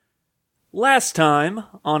Last time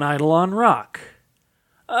on Eidolon Rock.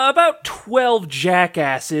 About 12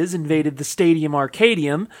 jackasses invaded the Stadium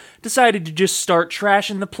Arcadium, decided to just start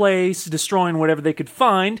trashing the place, destroying whatever they could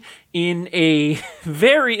find, in a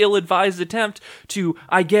very ill-advised attempt to,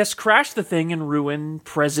 I guess, crash the thing and ruin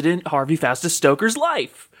President Harvey Faustus Stoker's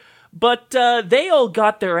life. But they all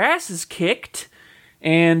got their asses kicked,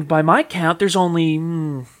 and by my count, there's only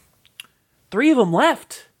 3 of them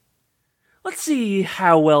left. Let's see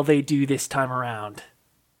how well they do this time around.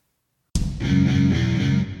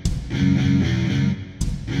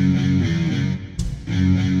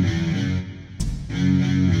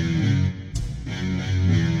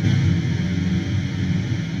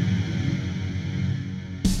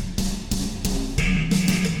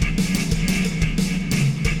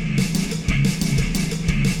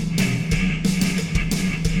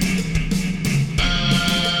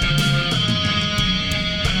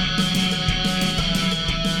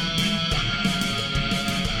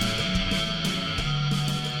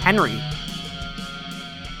 Henry,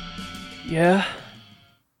 Yeah?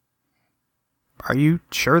 are you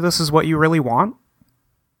sure this is what you really want?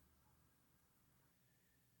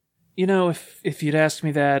 You know, if you'd asked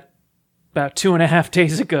me that about 2.5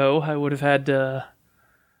 days ago, I would have had a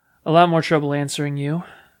lot more trouble answering you.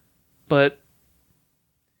 But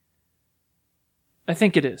I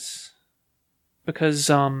think it is.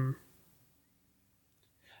 Because,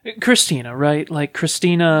 Christina, right? Like,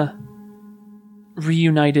 Christina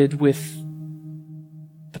reunited with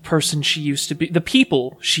the person she used to be, the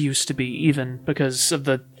people she used to be, even, because of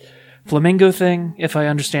the flamingo thing, if I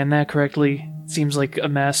understand that correctly. It seems like a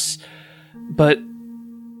mess. But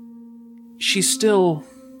she's still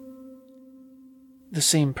the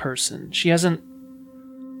same person. She hasn't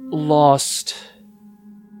lost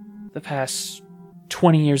the past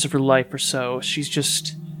 20 years of her life or so. She's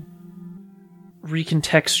just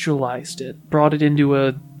recontextualized it, brought it into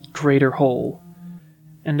a greater whole.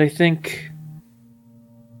 And I think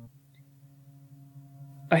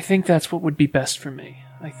that's what would be best for me.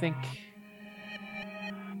 I think,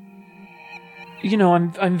 you know,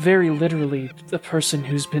 I'm very literally the person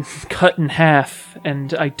who's been cut in half,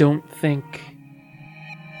 and I don't think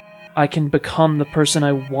I can become the person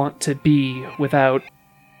I want to be without,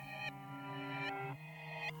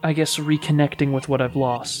 I guess, reconnecting with what I've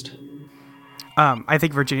lost. I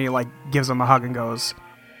think Virginia, gives him a hug and goes,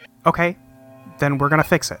 okay, then we're gonna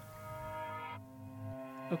fix it.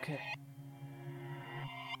 Okay.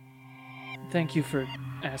 Thank you for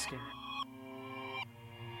asking.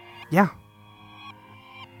 Yeah.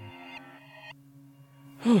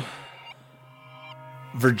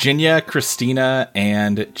 Virginia, Christina,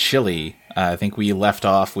 and Chili. I think we left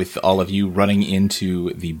off with all of you running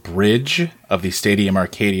into the bridge of the Stadium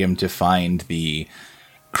Arcadium to find the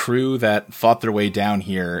crew that fought their way down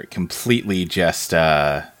here completely just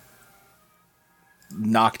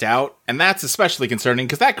knocked out. And that's especially concerning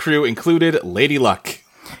because that crew included Lady Luck.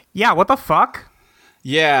 Yeah, what the fuck?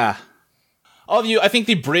 Yeah. All of you, I think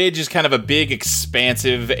the bridge is kind of a big,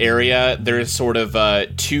 expansive area. There's sort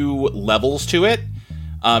of 2 levels to it.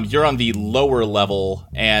 You're on the lower level,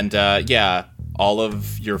 and yeah, all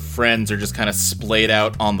of your friends are just kind of splayed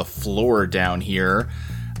out on the floor down here.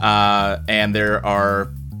 And there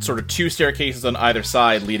are sort of 2 staircases on either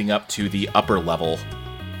side leading up to the upper level.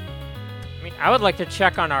 I mean, I would like to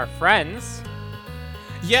check on our friends.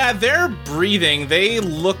 Yeah, they're breathing. They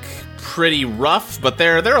look pretty rough, but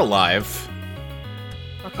they're alive.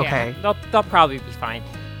 Okay. They'll probably be fine.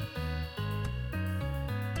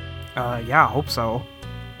 Yeah, I hope so.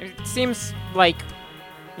 It seems like,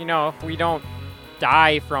 if we don't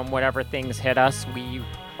die from whatever things hit us, we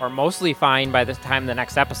are mostly fine by the time the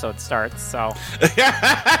next episode starts, so.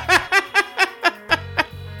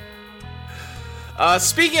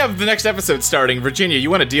 Speaking of the next episode starting, Virginia,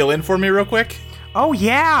 you want to deal in for me real quick? Oh,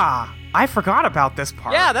 yeah! I forgot about this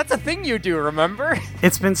part. Yeah, that's a thing you do, remember?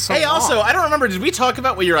 It's been so long. Hey, also, I don't remember, did we talk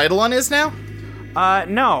about what your Eidolon is now?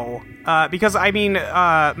 No. Because,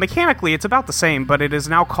 mechanically it's about the same, but it is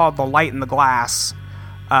now called the Light in the Glass.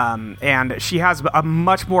 And she has a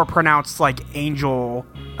much more pronounced, angel,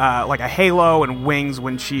 a halo and wings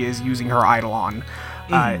when she is using her Eidolon.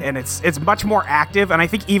 And it's much more active, and I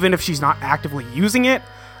think even if she's not actively using it,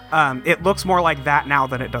 it looks more like that now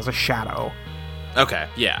than it does a shadow. Okay,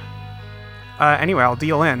 yeah. Anyway, I'll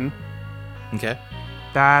deal in. Okay.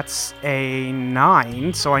 That's a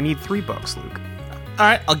 9, so I need 3 books, Luke.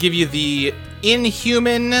 Alright, I'll give you the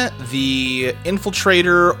Inhuman, the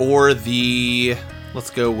Infiltrator, or the... Let's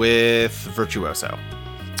go with Virtuoso.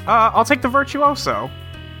 I'll take the Virtuoso.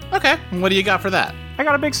 Okay, what do you got for that? I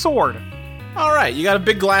got a big sword. All right, you got a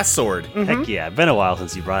big glass sword. Heck yeah, been a while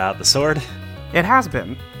since you brought out the sword. It has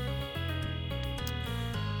been.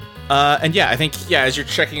 And yeah, I think, as you're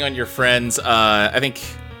checking on your friends, I think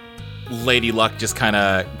Lady Luck just kind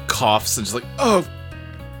of coughs and just like, oh,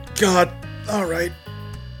 God, all right.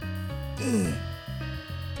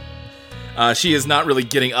 She is not really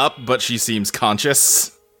getting up, but she seems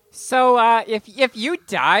conscious. So, if you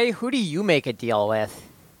die, who do you make a deal with?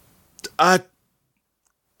 I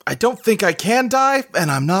don't think I can die, and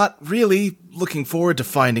I'm not really looking forward to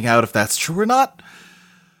finding out if that's true or not.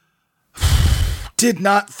 Did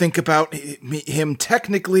not think about him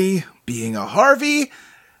technically being a Harvey,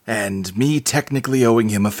 and me technically owing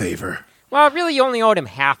him a favor. Well, really, you only owed him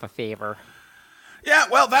half a favor. Yeah,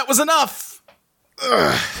 well, that was enough.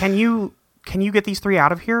 Can you get these three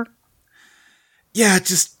out of here? Yeah,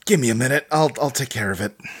 just give me a minute. I'll take care of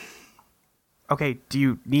it. Okay, do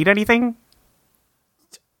you need anything?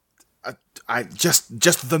 I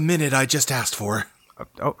just the minute I just asked for.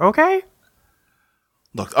 Okay.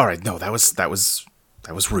 Look, all right, no, that was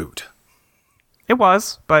rude. It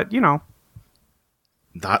was, but,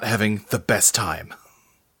 Not having the best time.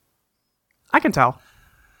 I can tell.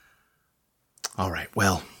 All right,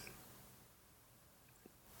 well.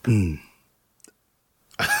 She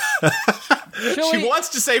wants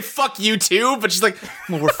to say fuck you too, but she's like,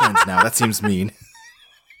 well, we're friends now. That seems mean.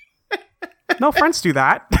 No, friends do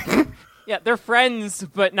that. Yeah, they're friends,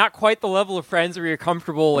 but not quite the level of friends where you're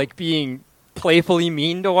comfortable, like, being playfully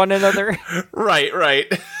mean to one another.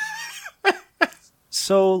 Right.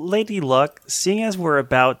 So, Lady Luck, seeing as we're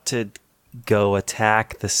about to go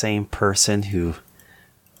attack the same person who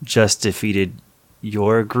just defeated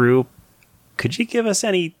your group, could you give us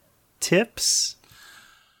any tips?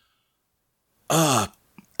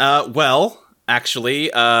 Well, actually,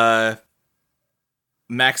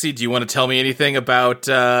 Maxie, do you want to tell me anything about,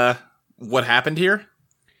 what happened here?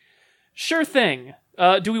 Sure thing.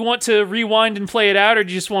 Do we want to rewind and play it out, or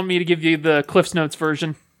do you just want me to give you the Cliff's Notes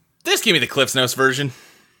version? Just give me the Cliff's Notes version.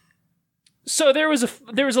 So there was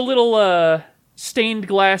a little stained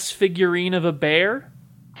glass figurine of a bear.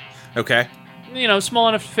 Okay. Small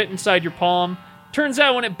enough to fit inside your palm. Turns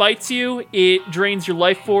out when it bites you, it drains your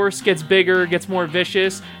life force, gets bigger, gets more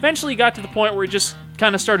vicious. Eventually got to the point where it just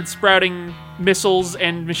kind of started sprouting missiles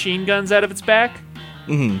and machine guns out of its back.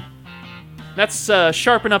 Mm-hmm. That's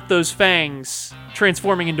sharpen up those fangs,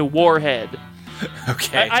 transforming into Warhead.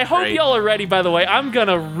 Okay. I hope great. y'all are ready, by the way. I'm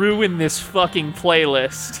gonna ruin this fucking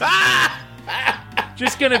playlist.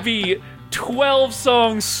 Just gonna be 12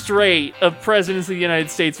 songs straight of Presidents of the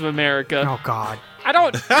United States of America. Oh, God. I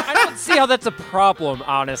don't see how that's a problem,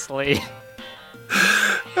 honestly.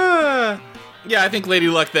 Yeah, I think Lady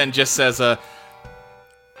Luck then just says,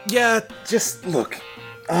 yeah, just look,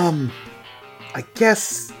 I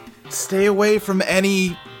guess stay away from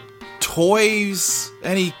any toys,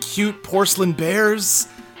 any cute porcelain bears.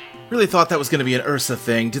 Really thought that was going to be an Ursa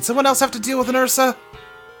thing. Did someone else have to deal with an Ursa?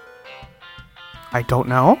 I don't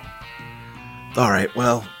know. All right,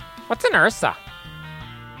 well, What's an Ursa?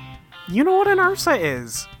 You know what an Ursa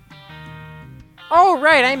is. Oh,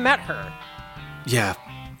 right, I met her. yeah.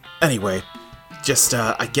 Anyway, just,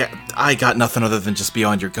 I got nothing other than just be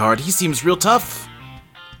on your guard. He seems real tough.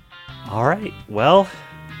 All right, well,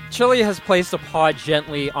 Chili has placed a paw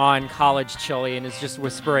gently on College Chili and is just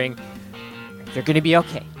whispering, "You're gonna be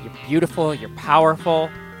okay. You're beautiful, you're powerful,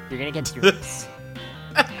 you're gonna get through this."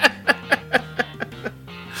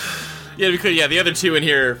 Yeah, because, the other two in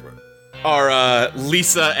here are,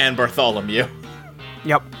 Lisa and Bartholomew.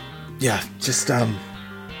 Yep. Yeah, just,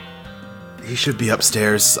 he should be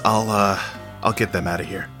upstairs. I'll get them out of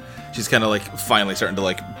here. She's kind of, finally starting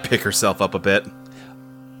to, pick herself up a bit.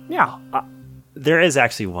 Yeah. there is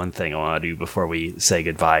actually one thing I want to do before we say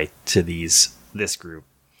goodbye to this group.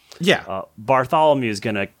 Yeah. Bartholomew is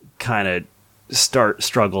going to kind of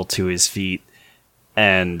struggle to his feet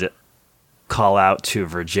and call out to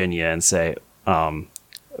Virginia and say,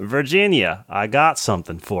 Virginia, I got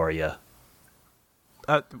something for you.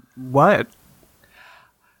 What?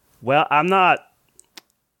 Well, I'm not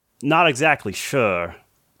exactly sure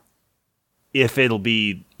if it'll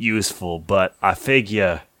be useful, but I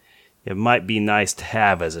figure it might be nice to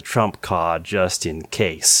have as a trump card just in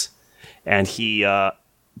case. And he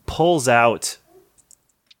pulls out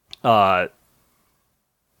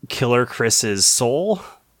Killer Chris's soul,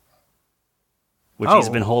 which he's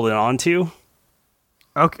been holding on to.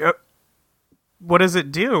 Okay. What does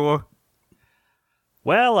it do?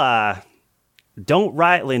 Well, I don't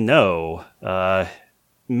rightly know.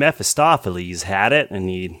 Mephistopheles had it, and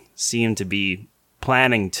he seemed to be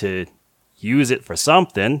planning to use it for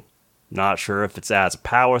something. Not sure if it's as a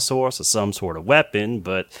power source or some sort of weapon,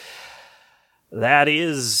 but that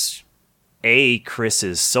is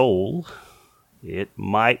Chris's soul. It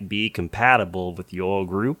might be compatible with your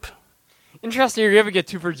group. Interesting you're giving it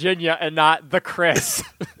to Virginia and not the Chris.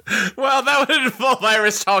 Well, that would involve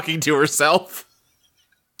Iris talking to herself.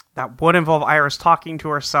 That would involve Iris talking to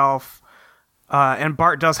herself. And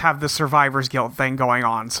Bart does have the survivor's guilt thing going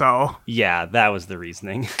on, so... Yeah, that was the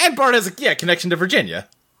reasoning. And Bart has a connection to Virginia.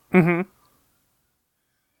 Thank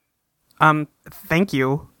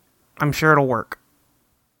you. I'm sure it'll work.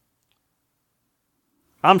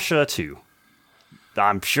 I'm sure too.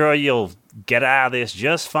 I'm sure you'll get out of this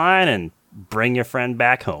just fine and bring your friend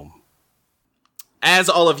back home. As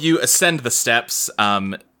all of you ascend the steps,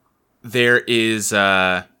 there is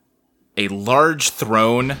a large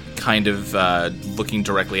throne kind of looking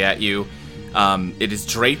directly at you. It is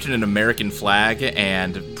draped in an American flag,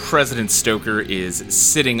 and President Stoker is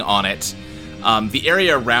sitting on it. The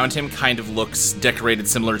area around him kind of looks decorated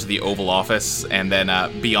similar to the Oval Office, and then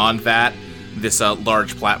beyond that, this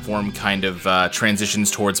large platform kind of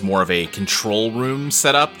transitions towards more of a control room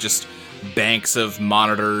setup, just banks of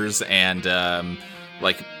monitors and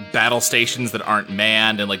like battle stations that aren't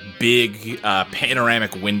manned, and like big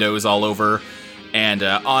panoramic windows all over. And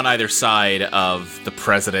on either side of the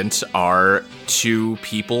president are two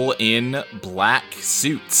people in black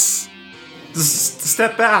suits.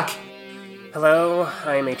 Step back. Hello,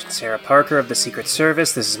 I am Agent Sarah Parker of the Secret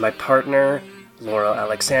Service. This is my partner, Laurel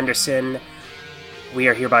Alexanderson. We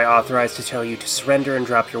are hereby authorized to tell you to surrender and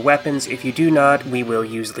drop your weapons. If you do not, we will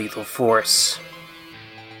use lethal force.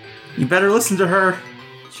 You better listen to her.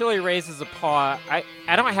 Chili raises a paw. I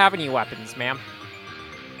don't have any weapons, ma'am.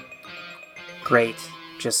 Great.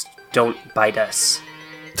 Just don't bite us.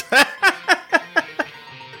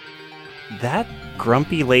 That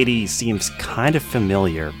grumpy lady seems kind of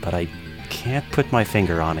familiar, but I can't put my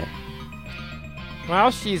finger on it.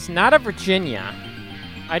 Well, she's not a Virginia.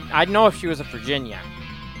 I'd know if she was a Virginia.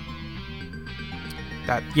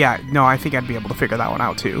 I think I'd be able to figure that one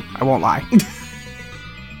out too. I won't lie.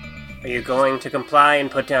 Are you going to comply and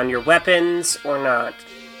put down your weapons, or not?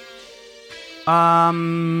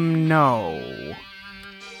 No.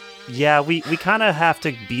 Yeah, we kind of have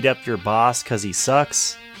to beat up your boss because he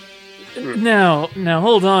sucks. Now,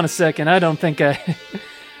 hold on a second. I don't think I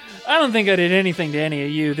did anything to any of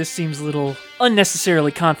you. This seems a little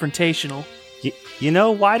unnecessarily confrontational. You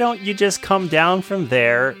know, why don't you just come down from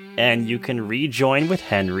there and you can rejoin with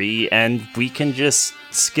Henry and we can just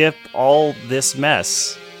skip all this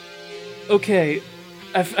mess? Okay,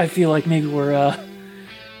 I feel like maybe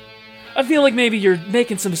I feel like maybe you're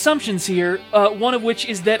making some assumptions here, one of which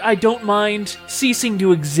is that I don't mind ceasing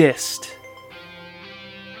to exist.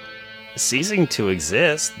 Ceasing to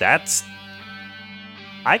exist?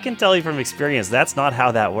 I can tell you from experience, that's not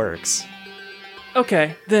how that works.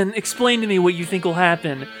 Okay, then explain to me what you think will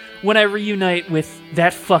happen when I reunite with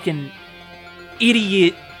that fucking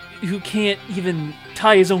idiot who can't even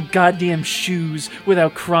tie his own goddamn shoes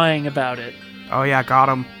without crying about it. Oh yeah, got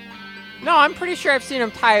him. No, I'm pretty sure I've seen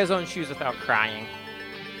him tie his own shoes without crying.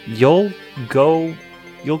 You'll go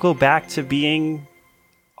back to being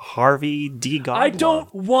Harvey D. Godwin. I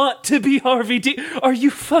don't want to be Harvey D. Are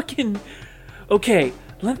you fucking... Okay,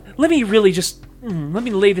 let me really just... let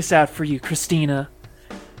me lay this out for you, Christina.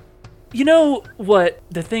 You know what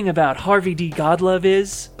the thing about Harvey D. Godlove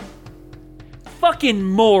is? Fucking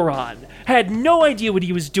moron. Had no idea what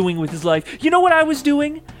he was doing with his life. You know what I was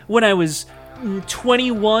doing when I was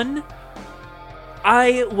 21?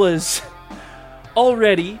 I was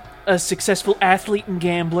already a successful athlete and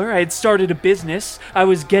gambler. I had started a business. I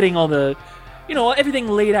was getting all the, everything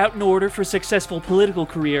laid out in order for a successful political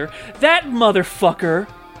career. That motherfucker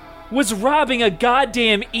was robbing a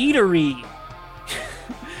goddamn eatery.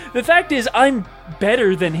 The fact is, I'm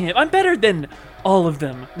better than him. I'm better than all of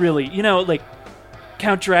them, really. Like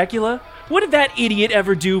Count Dracula. What did that idiot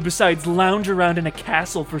ever do besides lounge around in a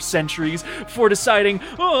castle for centuries before deciding,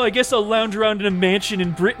 I guess I'll lounge around in a mansion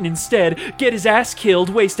in Britain instead, get his ass killed,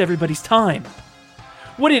 waste everybody's time?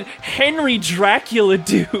 What did Henry Dracula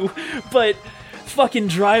do but fucking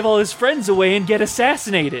drive all his friends away and get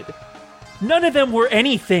assassinated? None of them were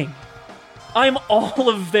anything. I'm all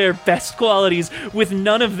of their best qualities with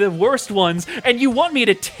none of the worst ones, and you want me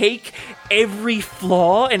to take every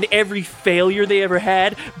flaw and every failure they ever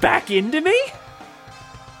had back into me?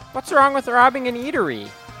 What's wrong with robbing an eatery?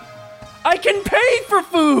 I can pay for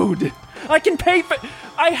food!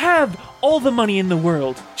 I have all the money in the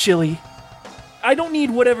world, Chili. I don't need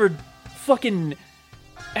whatever fucking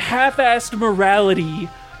half-assed morality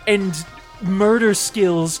and murder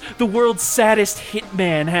skills the world's saddest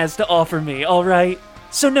hitman has to offer me, alright?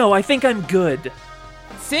 So no, I think I'm good.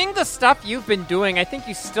 Seeing the stuff you've been doing, I think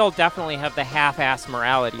you still definitely have the half-ass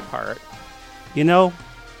morality part. You know,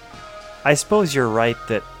 I suppose you're right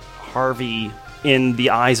that Harvey, in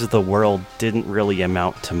the eyes of the world, didn't really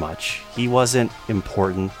amount to much. He wasn't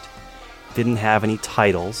important, didn't have any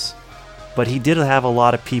titles, but he did have a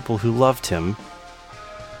lot of people who loved him,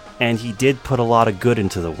 and he did put a lot of good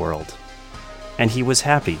into the world. And he was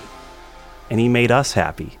happy, and he made us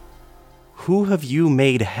happy. Who have you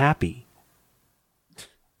made happy?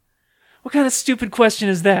 What kind of stupid question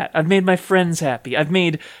is that? I've made my friends happy. I've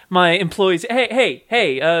made my employees... Hey,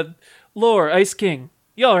 Lore, Ice King.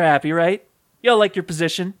 Y'all are happy, right? Y'all like your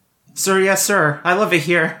position? Sir, yes, sir. I love it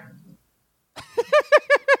here.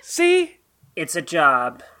 See? It's a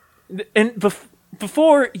job. And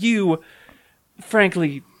before you,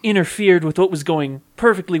 frankly, interfered with what was going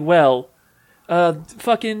perfectly well,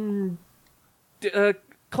 clock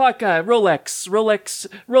guy, Rolex,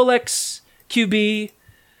 QB...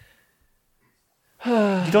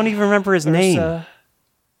 You don't even remember his name.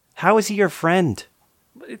 How is he your friend?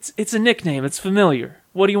 It's a nickname. It's familiar.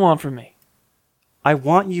 What do you want from me? I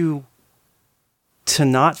want you to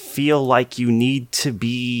not feel like you need to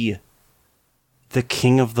be the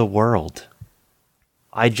king of the world.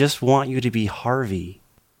 I just want you to be Harvey.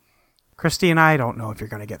 Christine, I don't know if you're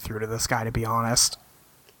going to get through to this guy, to be honest.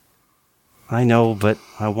 I know, but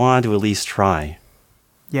I wanted to at least try.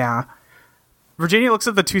 Yeah. Virginia looks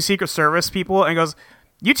at the two Secret Service people and goes,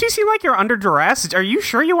 "You two seem like you're under duress. Are you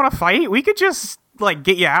sure you want to fight? We could just,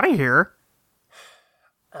 get you out of here."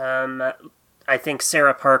 I think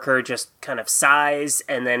Sarah Parker just kind of sighs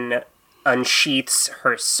and then unsheaths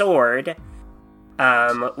her sword,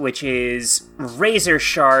 which is razor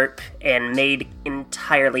sharp and made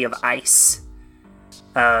entirely of ice,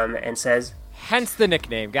 and says, Hence the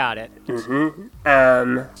nickname, got it.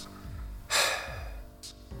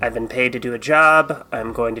 I've been paid to do a job.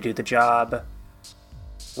 I'm going to do the job.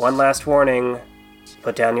 One last warning.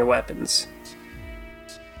 Put down your weapons.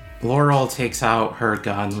 Laurel takes out her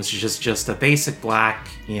gun, which is just a basic black,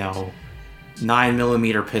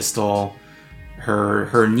 9mm pistol.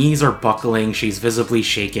 Her knees are buckling. She's visibly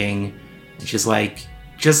shaking. And she's like,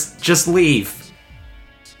 just leave.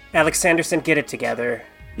 Alex Sanderson, get it together.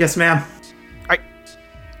 Yes, ma'am.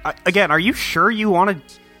 Again, are you sure you want to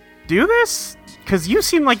do this? Because you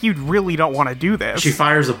seem like you really don't want to do this. She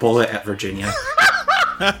fires a bullet at Virginia.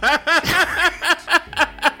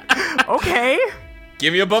 Okay.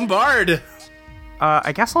 Give me a bombard.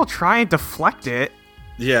 I guess I'll try and deflect it.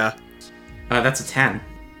 Yeah. That's a 10.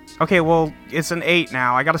 Okay, well, it's an 8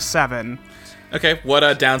 now. I got a 7. Okay,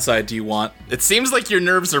 what downside do you want? It seems like your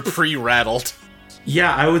nerves are pre-rattled.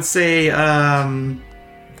 Yeah, I would say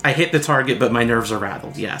I hit the target, but my nerves are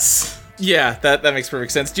rattled, yes. Yeah, that makes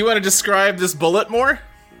perfect sense. Do you want to describe this bullet more?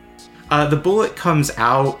 The bullet comes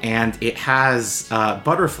out, and it has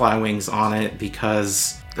butterfly wings on it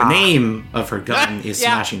because the name of her gun is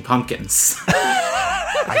Smashing Pumpkins.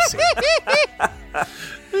 I see.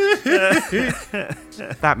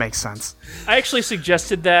 That makes sense. I actually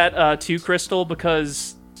suggested that to Crystal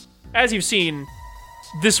because, as you've seen,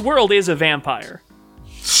 this world is a vampire.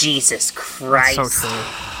 Jesus Christ. That's so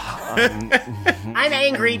true. I'm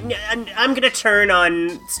angry. I'm gonna turn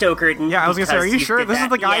on Stoker. Yeah, I was gonna say, are you sure this is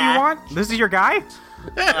the guy you want? This is your guy?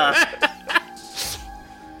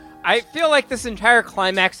 I feel like this entire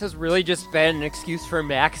climax has really just been an excuse for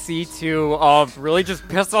Maxie to really just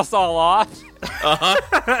piss us all off.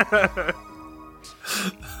 Uh-huh.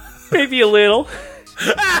 Maybe a little.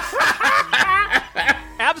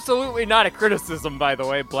 Absolutely not a criticism, by the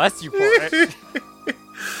way. Bless you for it.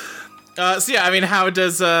 So yeah, I mean, how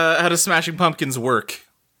does Smashing Pumpkins work?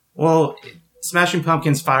 Well, Smashing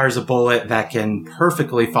Pumpkins fires a bullet that can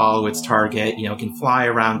perfectly follow its target, can fly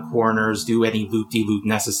around corners, do any loop-de-loop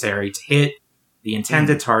necessary to hit the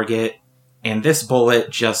intended target, and this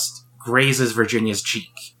bullet just grazes Virginia's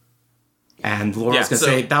cheek. And Laurel's gonna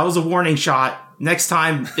say, that was a warning shot. Next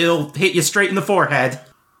time, it'll hit you straight in the forehead.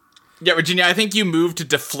 Yeah, Virginia, I think you moved to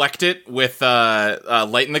deflect it with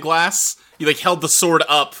Light in the Glass. You, held the sword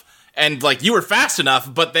up, and, you were fast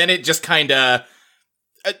enough, but then it just kinda...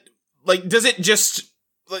 does it just...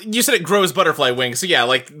 You said it grows butterfly wings, so yeah,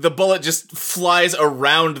 the bullet just flies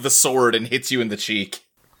around the sword and hits you in the cheek.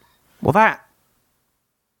 Well, that...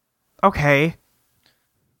 Okay.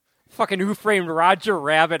 Fucking Who Framed Roger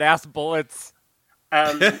Rabbit-ass bullets.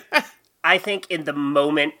 I think in the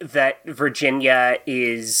moment that Virginia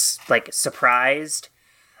is, surprised,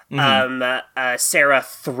 Sarah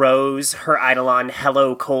throws her Eidolon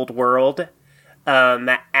Hello Cold World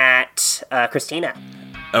at Christina.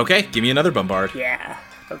 Okay, give me another bombard. Yeah.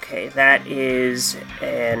 Okay, that is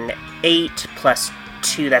an 8 plus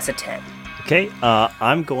 2. That's a 10. Okay,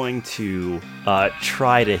 I'm going to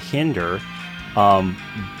try to hinder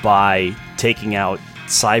by taking out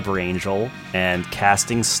Cyber Angel and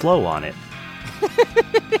casting Slow on it.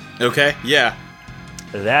 Okay, yeah.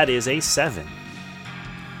 That is a 7.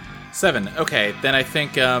 7. Okay, then I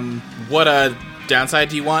think, what downside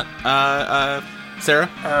do you want, Sarah?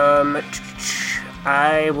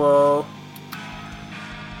 I will...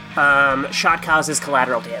 shot causes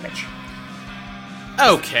collateral damage.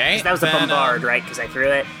 Okay. That was a then, bombard, right? Because I threw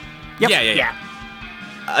it? Yeah.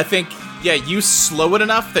 I think, you slow it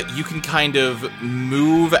enough that you can kind of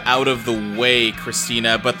move out of the way,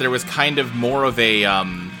 Christina, but there was kind of more of a,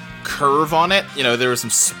 curve on it. You know, there was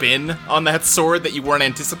some spin on that sword that you weren't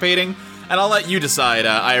anticipating. And I'll let you decide,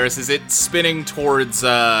 Iris, is it spinning towards,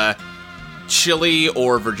 Chile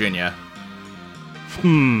or Virginia?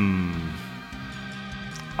 I'm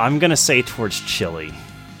gonna say towards Chile.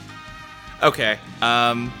 Okay,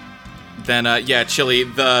 then, Chile,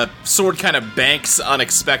 the sword kind of banks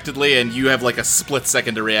unexpectedly, and you have, like, a split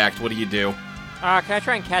second to react. What do you do? Can I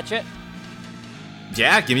try and catch it?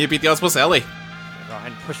 Yeah, give me a beat the odds plus Ellie. Go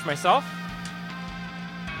ahead and push myself.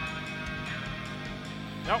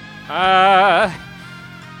 Nope. That's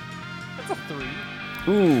a 3.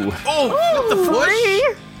 Ooh. Oh, what the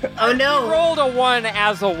push? Oh no! Rolled a 1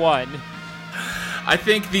 as a 1. I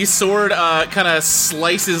think the sword kind of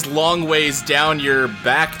slices long ways down your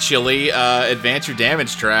back, Chili. Advance your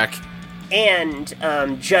damage track. And,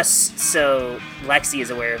 just so Lexi is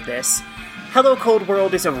aware of this, Hello Cold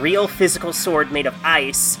World is a real physical sword made of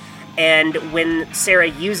ice, and when Sarah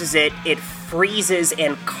uses it, it freezes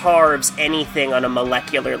and carves anything on a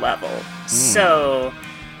molecular level. So,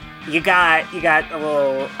 you got a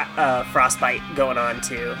little frostbite going on,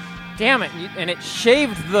 too. Damn it, and it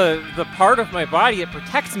shaved the part of my body that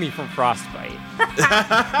protects me from frostbite.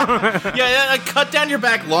 Yeah, cut down your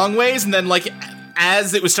back long ways, and then, like,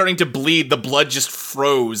 as it was starting to bleed, the blood just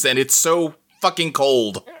froze, and it's so fucking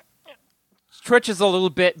cold. Twitches a little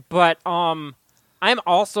bit, but I'm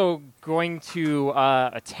also going to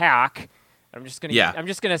attack. I'm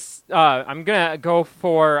gonna go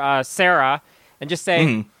for Sarah and just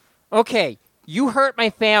say, okay, you hurt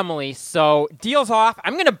my family, so deal's off.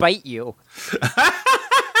 I'm gonna bite you.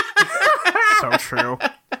 So true.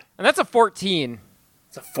 And that's a 14.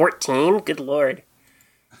 It's a 14? Good lord.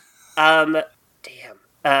 Damn.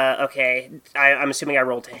 Okay. I'm assuming I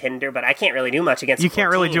rolled to hinder, but I can't really do much against You can't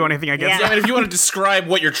 14. really do anything against Yeah, I mean, if you want to describe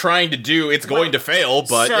what you're trying to do, it's going to fail,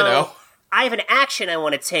 but, so, you know. I have an action I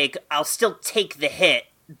want to take. I'll still take the hit,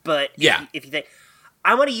 but if you think...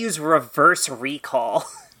 I want to use reverse recall.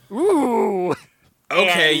 Ooh.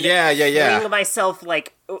 Okay, yeah. Fling myself,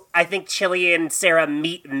 like, I think Chili and Sarah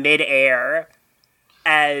meet midair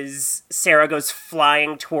as Sarah goes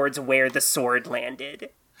flying towards where the sword landed.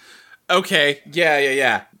 Okay,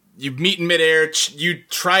 yeah. You meet in midair, you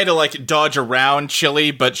try to, like, dodge around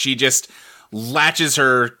Chili, but she just latches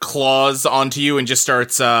her claws onto you and just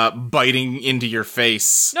starts biting into your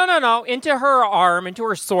face. No. Into her arm, into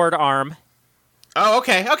her sword arm. Oh,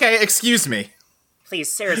 okay, excuse me.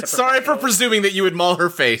 Please, Sarah's a Sorry for professional. presuming that you would maul her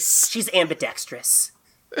face. She's ambidextrous.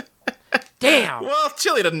 Damn. Well,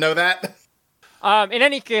 Chili doesn't know that. In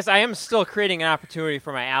any case, I am still creating an opportunity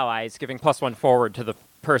for my allies, giving +1 forward to the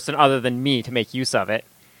person other than me to make use of it.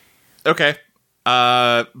 Okay.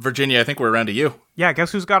 Virginia, I think we're around to you. Yeah,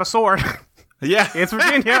 guess who's got a sword? Yeah. It's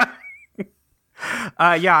Virginia.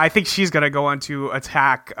 Yeah, I think she's gonna go on to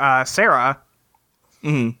attack Sarah.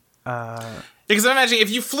 Because I'm imagining if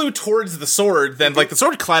you flew towards the sword, then, like, the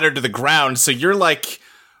sword clattered to the ground, so you're, like,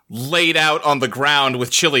 laid out on the ground with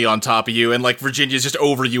Chili on top of you, and, like, Virginia's just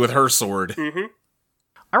over you with her sword.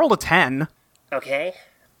 I rolled a 10. Okay.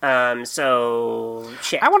 So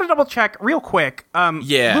check. I want to double check real quick.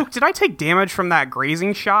 Yeah. Luke, did I take damage from that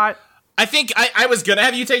grazing shot? I think I was gonna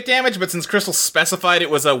have you take damage, but since Crystal specified it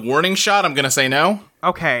was a warning shot, I'm gonna say no.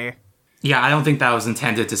 Okay. Yeah, I don't think that was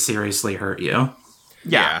intended to seriously hurt you.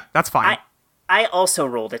 Yeah. That's fine. I also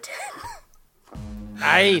rolled a 10.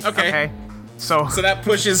 Nice. Okay. So that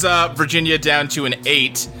pushes Virginia down to an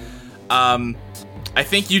 8. I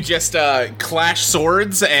think you just clash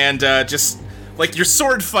swords and just, like, you're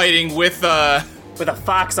sword fighting with With a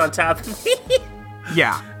fox on top of me.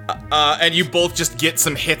 yeah. and you both just get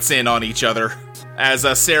some hits in on each other. As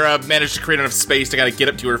Sarah managed to create enough space to kind of get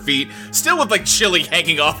up to her feet, still with, like, Chili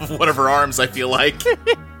hanging off of one of her arms, I feel like.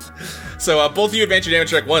 So both of you advance your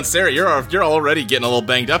damage check once. Sarah, you're already getting a little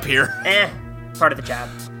banged up here. Part of the job.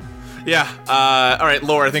 Yeah. All right,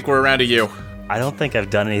 Laura, I think we're around to you. I don't think I've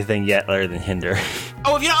done anything yet other than hinder.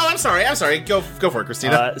 Oh, I'm sorry. Go for it,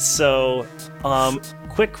 Christina.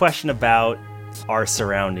 Quick question about our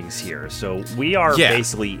surroundings here. So we are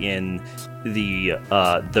basically in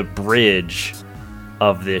the bridge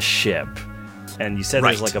of this ship, and you said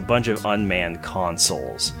there's like a bunch of unmanned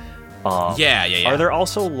consoles. Yeah. Are there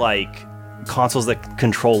also like consoles that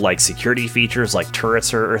control like security features, like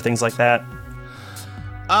turrets or things like that?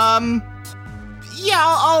 Yeah,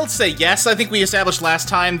 I'll say yes. I think we established last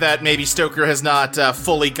time that maybe Stoker has not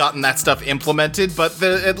fully gotten that stuff implemented, but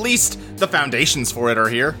at least the foundations for it are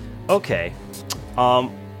here. Okay.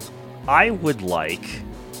 I would like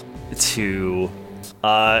to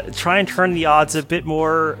try and turn the odds a bit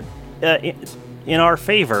more in our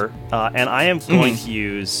favor, and I am going to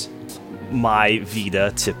use my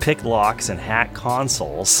Vita to pick locks and hack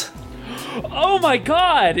consoles. Oh my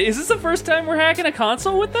god! Is this the first time we're hacking a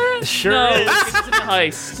console with that? Sure no, is. This isn't a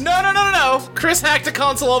heist. No. Chris hacked a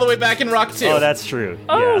console all the way back in Rock 2. Oh, that's true.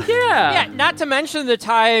 Oh, yeah. Yeah, not to mention the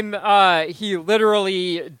time he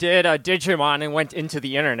literally did a Digimon and went into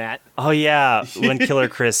the internet. Oh, yeah. When Killer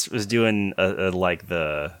Chris was doing like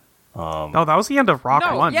the... that was the end of Rock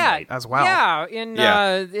 1 as well. Yeah,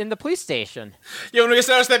 in the police station. Yeah, when we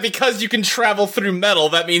established that because you can travel through metal,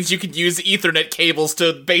 that means you can use Ethernet cables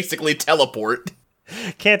to basically teleport.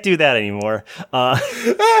 Can't do that anymore.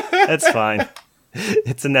 That's fine.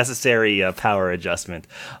 It's a necessary power adjustment.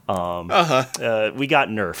 We got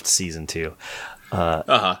nerfed Season 2.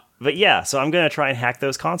 But yeah, so I'm going to try and hack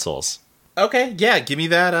those consoles. Okay, yeah, give me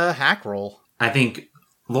that hack roll. I think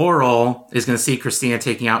Laurel is going to see Christina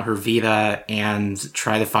taking out her Vita and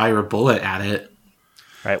try to fire a bullet at it.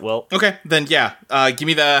 Right, well... Okay, then yeah. Give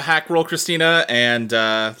me the hack roll, Christina, and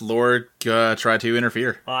Lord try to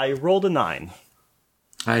interfere. I rolled a 9.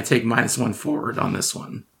 I take -1 forward on this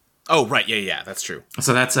one. Oh, right, yeah, that's true.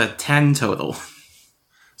 So that's a 10 total.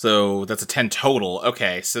 So that's a 10 total.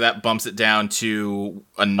 Okay, so that bumps it down to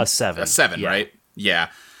a 7. A 7, yeah. right? Yeah.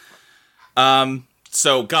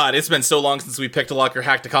 So, God, it's been so long since we picked a lock or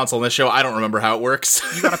hacked a console in this show, I don't remember how it works.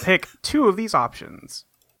 You gotta pick 2 of these options.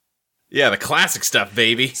 Yeah, the classic stuff,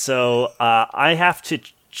 baby. So, I have to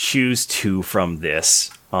choose 2 from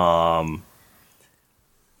this.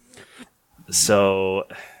 So,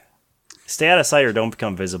 stay out of sight or don't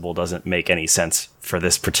become visible doesn't make any sense for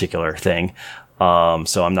this particular thing.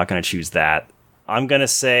 So I'm not going to choose that. I'm going to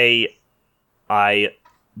say I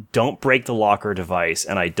don't break the locker device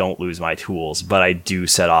and I don't lose my tools, but I do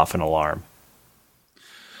set off an alarm.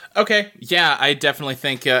 Okay, yeah, I definitely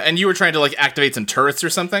think... and you were trying to, like, activate some turrets or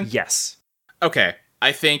something? Yes. Okay,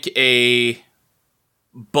 I think a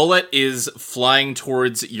bullet is flying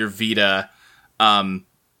towards your Vita,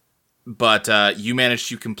 but you managed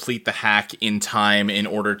to complete the hack in time in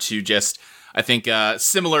order to just... I think,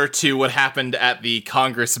 similar to what happened at the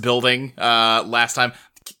Congress building last time.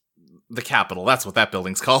 The Capitol, that's what that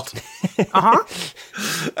building's called.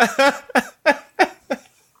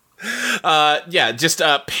 Yeah, just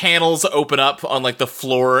panels open up on like the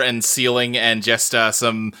floor and ceiling, and just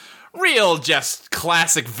some real just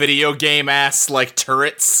classic video game ass like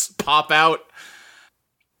turrets pop out.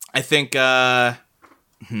 I think I'm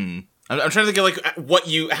trying to think of like what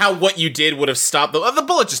you did would have stopped the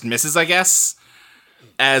bullet just misses, I guess.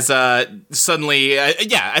 As suddenly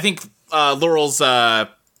I think Laurel's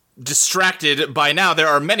distracted by now. There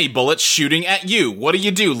are many bullets shooting at you. What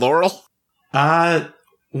do, Laurel?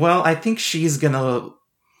 Well, I think she's gonna...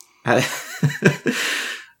 I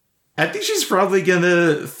think she's probably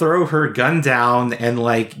gonna throw her gun down and,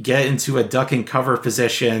 like, get into a duck and cover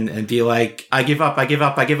position and be like, I give up.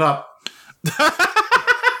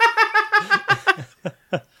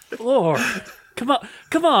 Lord,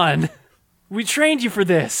 come on. We trained you for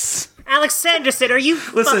this. Alex Sanderson, are you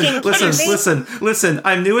fucking kidding me? Listen.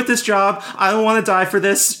 I'm new at this job. I don't want to die for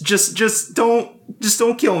this. Just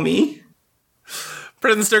don't kill me.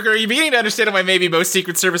 President Stoker, are you beginning to understand why maybe most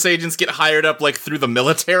Secret Service agents get hired up, like, through the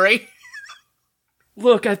military?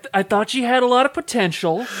 Look, I thought she had a lot of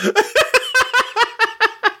potential.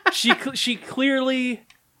 She clearly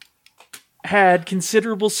had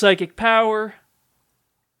considerable psychic power.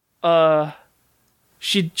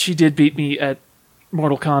 She did beat me at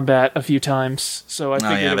Mortal Kombat a few times, so I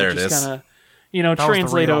figured it would just kind of,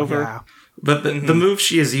 translate over. Yeah. But the move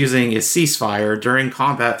she is using is Ceasefire. During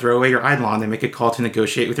combat, throw away your Eidolon and make a call to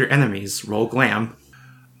negotiate with your enemies. Roll Glam.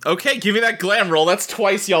 Okay, give me that glam roll. That's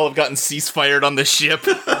twice y'all have gotten ceasefired on the ship.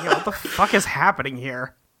 Yeah, what the fuck is happening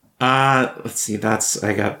here? Let's see,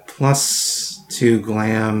 I got +2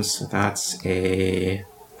 Glam, so that's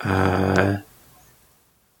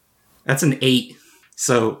that's an 8.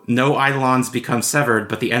 So no Eidolons become severed,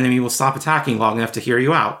 but the enemy will stop attacking long enough to hear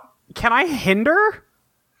you out. Can I hinder?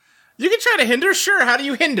 You can try to hinder, sure. How do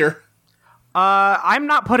you hinder? I'm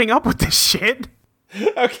not putting up with this shit.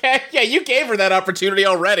 Okay, yeah, you gave her that opportunity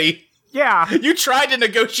already. Yeah. You tried to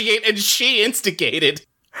negotiate and she instigated.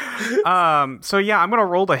 So yeah, I'm gonna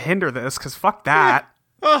roll to hinder this, because fuck that.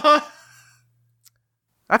 Uh-huh.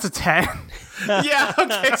 That's a 10. Yeah,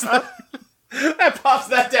 okay, so that pops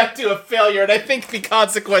that down to a failure, and I think the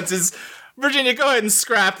consequences... Virginia, go ahead and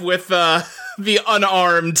scrap with the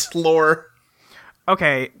unarmed lore.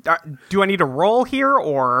 Okay, do I need to roll here,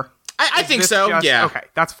 or... I think so, yeah. Okay,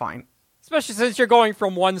 that's fine. Especially since you're going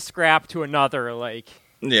from one scrap to another, like...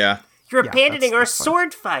 Yeah. You're Yeah, abandoning our that's fine.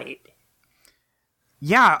 sword fight.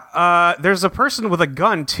 Yeah, there's a person with a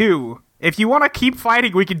gun, too. If you want to keep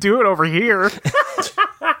fighting, we can do it over here.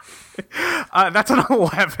 That's an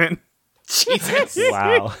 11. Jesus.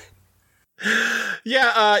 Wow.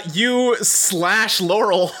 Yeah, you slash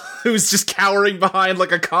Laurel, who's just cowering behind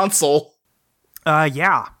like a console.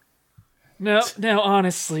 Yeah. Now,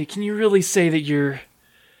 honestly, can you really say that you're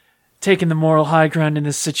taking the moral high ground in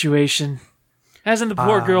this situation? Hasn't the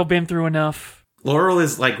poor girl been through enough? Laurel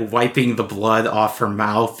is like wiping the blood off her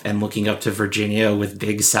mouth and looking up to Virginia with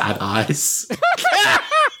big sad eyes.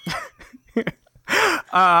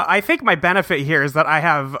 I think my benefit here is that I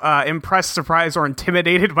have impressed, surprised, or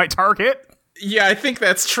intimidated my target. Yeah, I think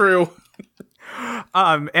that's true.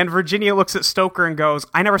 And Virginia looks at Stoker and goes,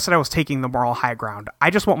 I never said I was taking the moral high ground. I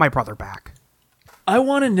just want my brother back. I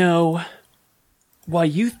want to know why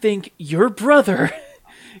you think your brother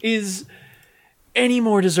is any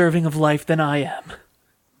more deserving of life than I am.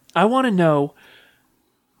 I want to know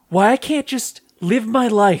why I can't just live my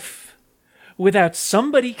life without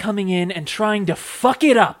somebody coming in and trying to fuck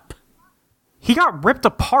it up. He got ripped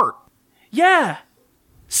apart. Yeah,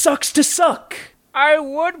 sucks to suck. I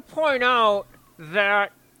would point out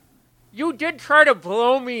that you did try to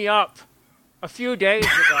blow me up a few days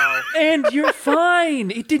ago. And you're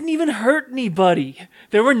fine. It didn't even hurt anybody.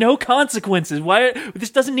 There were no consequences. Why?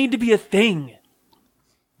 This doesn't need to be a thing.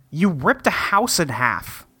 You ripped a house in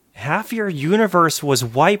half. Half your universe was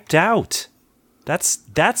wiped out. That's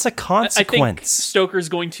a I think consequence. Stoker's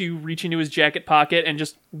going to reach into his jacket pocket and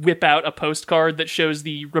just whip out a postcard that shows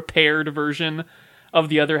the repaired version of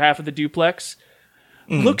the other half of the duplex.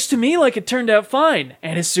 Looks to me like it turned out fine.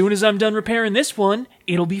 And as soon as I'm done repairing this one,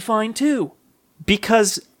 it'll be fine too.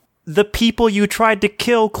 Because the people you tried to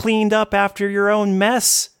kill cleaned up after your own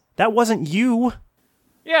mess. That wasn't you.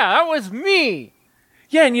 Yeah, that was me.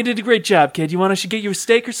 Yeah, and you did a great job, kid. You want I should get you a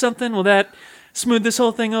steak or something? Will that smooth this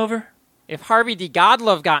whole thing over? If Harvey D.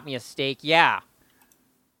 Godlove got me a steak, yeah.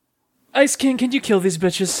 Ice King, can you kill these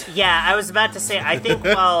bitches? Yeah, I was about to say, I think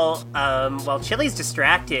while Chili's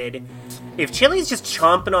distracted, if Chili's just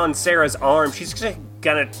chomping on Sarah's arm, she's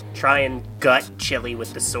gonna try and gut Chili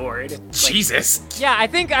with the sword. Jesus. Yeah, I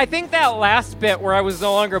think that last bit where I was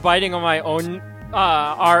no longer biting on my own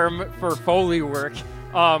arm for Foley work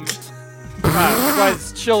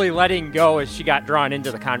was Chili letting go as she got drawn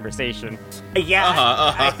into the conversation. Yeah,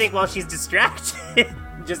 I think while she's distracted,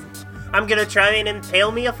 I'm gonna try and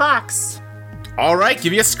impale me a fox. All right,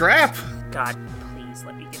 give me a scrap. God, please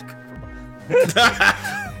let me get comfortable.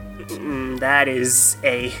 That is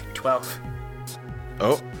a 12.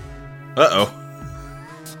 Oh. Uh-oh.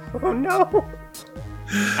 Oh no.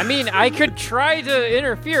 I mean, I could try to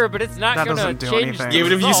interfere, but it's not That going to doesn't do change anything. the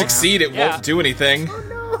Even if you result. succeed, it Yeah. won't do anything.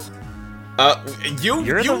 Oh no.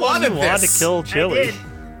 You're the one wanted who wanted this. to kill I Chili. did.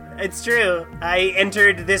 It's true. I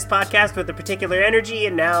entered this podcast with a particular energy,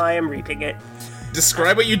 and now I am reaping it.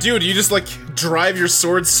 Describe what you do. Do you just, like, drive your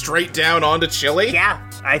sword straight down onto Chili? Yeah,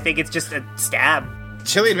 I think it's just a stab.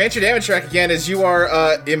 Chili, advance your damage track again as you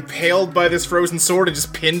are impaled by this frozen sword and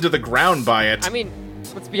just pinned to the ground by it. I mean,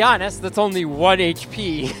 let's be honest, that's only 1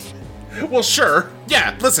 HP. Well, sure.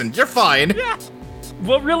 Yeah, listen, you're fine. Yeah.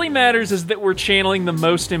 What really matters is that we're channeling the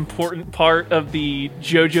most important part of the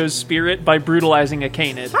JoJo's spirit by brutalizing a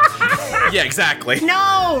Canid. Yeah, exactly.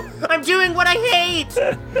 No! I'm doing what I hate!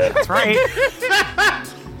 That's right.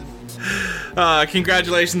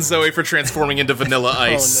 Congratulations, Zoe, for transforming into Vanilla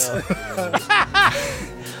Ice.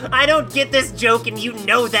 I don't get this joke, and you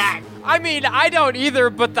know that. I mean, I don't either,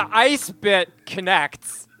 but the ice bit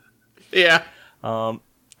connects. Yeah.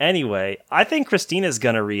 Anyway, I think Christina's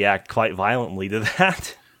gonna react quite violently to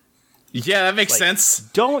that. Yeah, that makes sense.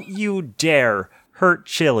 Don't you dare hurt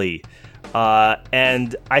Chili.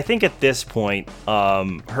 And I think at this point,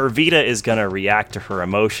 her Vita is gonna react to her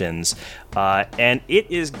emotions, and it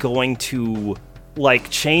is going to, like,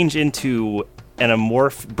 change into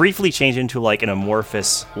briefly change into like an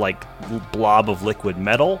amorphous like blob of liquid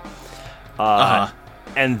metal,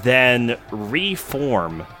 and then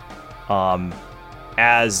reform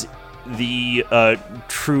as the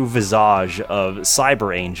true visage of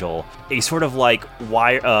Cyber Angel, a sort of like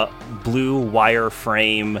blue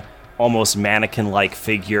wireframe, almost mannequin-like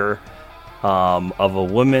figure of a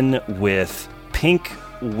woman with pink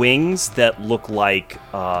wings that look like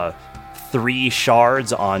 3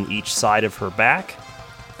 shards on each side of her back,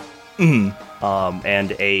 and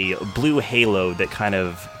a blue halo that kind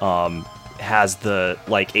of has the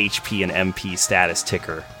like HP and MP status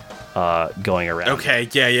ticker going around. Okay,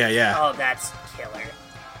 yeah. Oh, that's killer.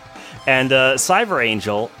 And Cyber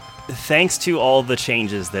Angel, thanks to all the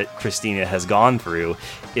changes that Christina has gone through,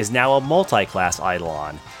 is now a multi-class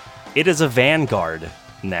Eidolon. It is a Vanguard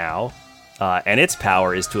now, and its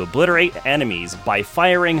power is to obliterate enemies by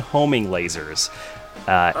firing homing lasers.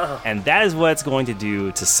 And that is what it's going to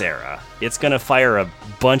do to Sarah. It's going to fire a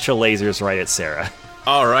bunch of lasers right at Sarah.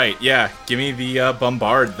 All right, yeah. Give me the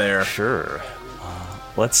bombard there. Sure.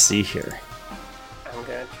 Let's see here. I'm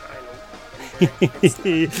gonna try and...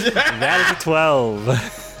 That is a 12.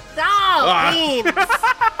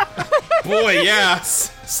 Boy, yeah.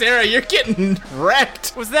 Sarah, you're getting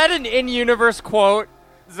wrecked. Was that an in-universe quote,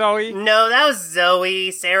 Zoe? No, that was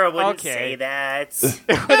Zoe. Sarah wouldn't Okay. say that. It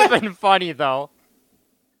would have been funny, though.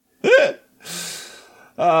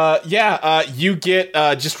 You get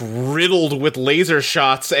just riddled with laser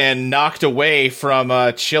shots and knocked away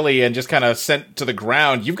from Chili and just kind of sent to the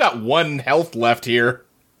ground. You've got 1 health left here.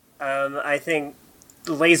 I think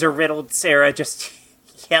laser-riddled Sarah just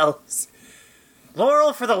yells,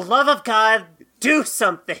 "Laurel, for the love of God, do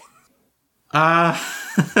something!"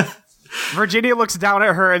 Virginia looks down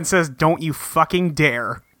at her and says, "Don't you fucking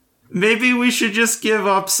dare." Maybe we should just give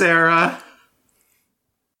up, Sarah.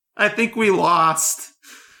 I think we lost.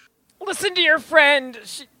 Listen to your friend.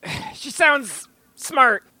 She sounds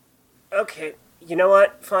smart. Okay, you know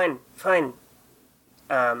what? Fine.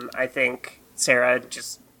 I think Sarah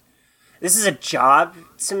just... This is a job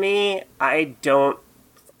to me. Fine.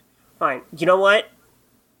 You know what?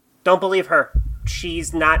 Don't believe her.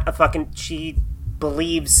 She's not a fucking... She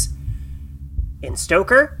believes in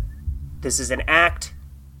Stoker. This is an act.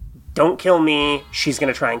 Don't kill me. She's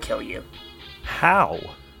gonna try and kill you. How?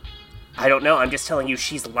 I don't know. I'm just telling you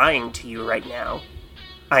she's lying to you right now.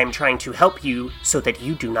 I am trying to help you so that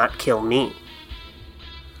you do not kill me.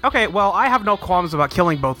 Okay, well, I have no qualms about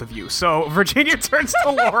killing both of you, so Virginia turns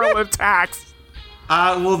to Laurel and attacks.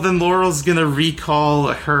 Well, then Laurel's gonna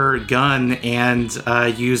recall her gun and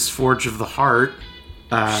use Forge of the Heart.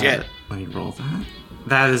 Shit. Let me roll that.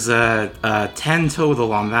 That is a 10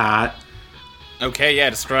 total on that. Okay, yeah,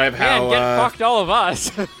 describe Man, how... get fucked all of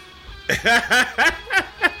us.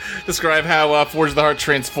 Describe how Forge of the Heart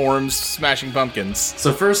transforms Smashing Pumpkins.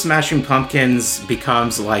 So first, Smashing Pumpkins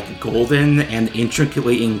becomes like golden and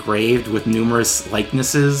intricately engraved with numerous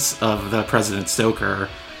likenesses of the President Stoker.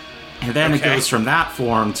 And then it goes from that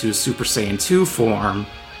form to Super Saiyan 2 form,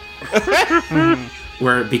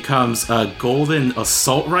 where it becomes a golden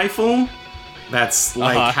assault rifle that's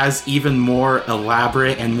like has even more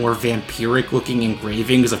elaborate and more vampiric looking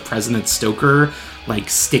engravings of President Stoker like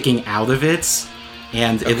sticking out of it.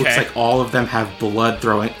 And it looks like all of them have blood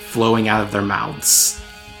flowing out of their mouths.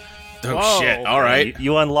 Oh, Whoa. shit. All right.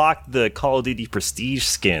 You unlocked the Call of Duty Prestige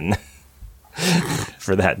skin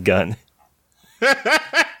for that gun.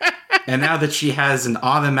 And now that she has an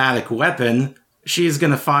automatic weapon, she's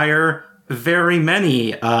going to fire very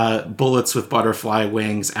many bullets with butterfly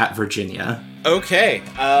wings at Virginia. Okay.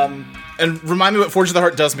 And remind me what Forge of the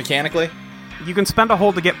Heart does mechanically? You can spend a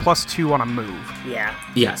hold to get +2 on a move. Yeah.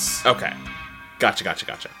 Yes. Okay. Gotcha.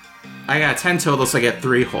 I got 10 total, so I get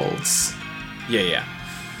 3 holds. Yeah.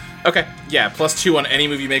 Okay, yeah, +2 on any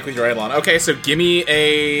move you make with your Eidolon. Okay, so give me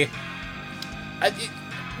a...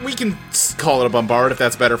 we can call it a bombard if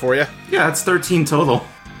that's better for you. Yeah, it's 13 total.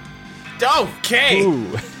 Okay!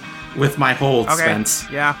 Ooh. With my hold, Okay. Spence.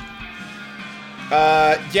 Yeah.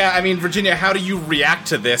 Yeah, I mean, Virginia, how do you react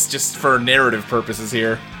to this, just for narrative purposes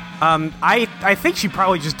here? I think she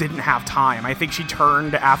probably just didn't have time. I think she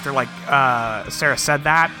turned after, like, Sarah said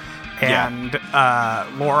that, and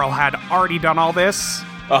Laurel had already done all this.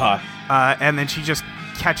 And then she just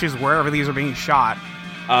catches wherever these are being shot.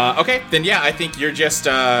 Okay, then yeah, I think you're just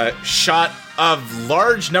shot a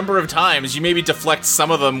large number of times. You maybe deflect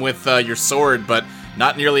some of them with your sword, but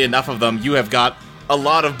not nearly enough of them. You have got a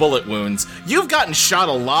lot of bullet wounds. You've gotten shot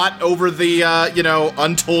a lot over the,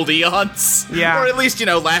 untold eons. Yeah. Or at least,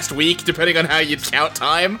 last week, depending on how you'd count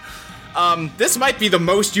time. This might be the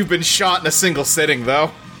most you've been shot in a single sitting,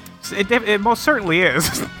 though. It most certainly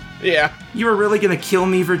is. Yeah. You were really gonna kill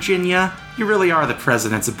me, Virginia? You really are the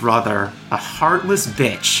president's brother. A heartless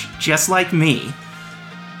bitch, just like me.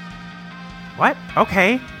 What?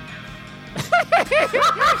 Okay.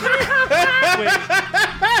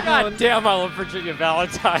 God damn, I love Virginia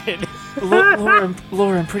Valentine.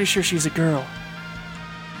 Laura, I'm pretty sure she's a girl.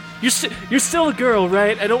 You're still a girl,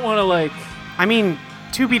 right? I don't want to, like... I mean,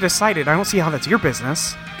 to be decided. I don't see how that's your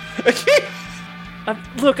business.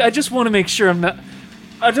 Look, I just want to make sure I'm not...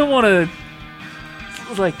 I don't want to,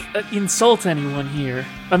 like, insult anyone here.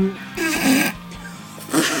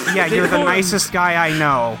 Yeah, you're the nicest guy I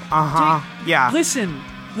know. Uh-huh. Yeah.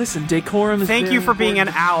 Listen, decorum is Thank very you for being an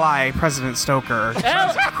important. ally, President Stoker.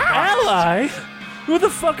 Ally? Who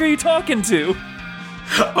the fuck are you talking to?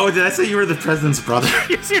 Oh, did I say you were the president's brother?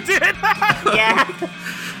 Yes, you did. Yeah.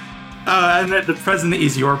 And that the president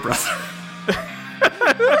is your brother.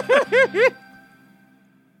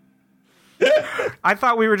 I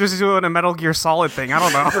thought we were just doing a Metal Gear Solid thing. I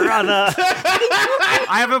don't know. Brother.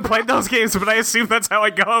 I haven't played those games, but I assume that's how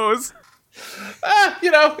it goes.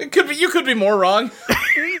 It could be. You could be more wrong.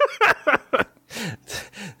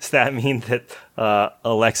 Does that mean that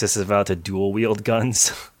Alexis is about to dual wield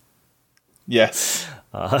guns? Yes.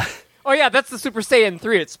 Oh yeah, that's the Super Saiyan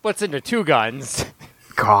 3. It splits into 2 guns.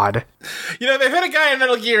 God. They've had a guy in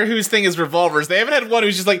Metal Gear whose thing is revolvers. They haven't had one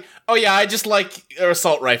who's just like, oh yeah, I just like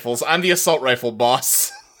assault rifles. I'm the assault rifle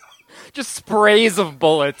boss. Just sprays of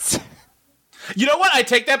bullets. You know what? I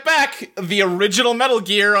take that back. The original Metal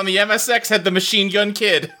Gear on the MSX had the Machine Gun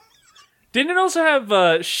Kid. Didn't it also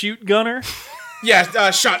have Shoot Gunner? Yeah,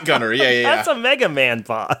 Shotgunner. Yeah. That's a Mega Man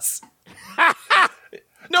boss.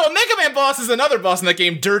 No, a Mega Man boss is another boss in that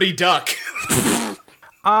game, Dirty Duck.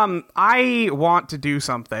 I want to do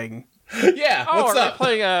something. Yeah, Oh, what's up?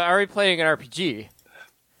 Are we playing an RPG?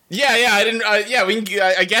 Yeah, I didn't. We can.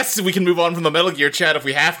 I guess we can move on from the Metal Gear chat if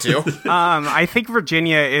we have to. I think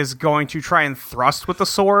Virginia is going to try and thrust with the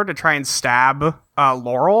sword to try and stab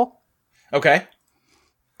Laurel. Okay.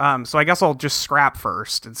 So I guess I'll just scrap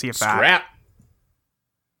first and see if that... Scrap.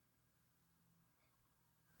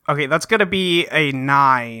 Okay, that's gonna be a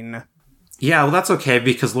 9. Yeah, well, that's okay,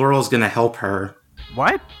 because Laurel's gonna help her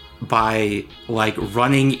What? by, like,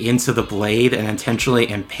 running into the blade and intentionally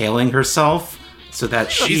impaling herself so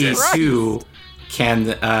that she, Jesus too,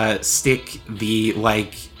 can stick the,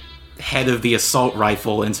 like, head of the assault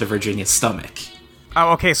rifle into Virginia's stomach.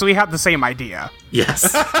 Oh, okay, so we have the same idea.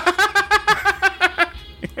 Yes.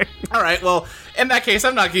 All right. Well, in that case,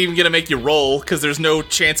 I'm not even gonna make you roll because there's no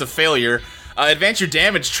chance of failure. Advance your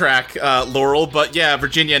damage track, Laurel. But yeah,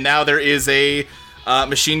 Virginia. Now there is a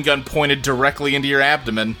machine gun pointed directly into your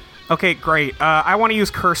abdomen. Okay, great. I want to use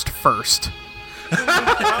Cursed first.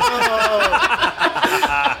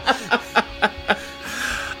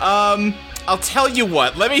 I'll tell you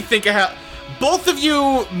what. Let me think of how. Both of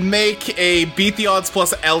you make a beat the odds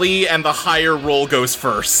plus Ellie, and the higher roll goes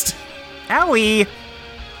first. Ellie!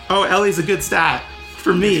 Oh, Ellie's a good stat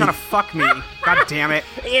for me. Trying to fuck me. God damn it.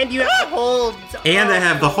 And you have to hold. And I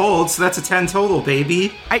have the hold, so that's a 10 total,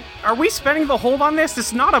 baby. Are we spending the hold on this?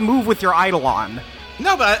 It's not a move with your idol on.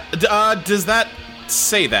 No, but does that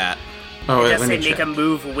say that? Oh, wait, Just let say me make check. a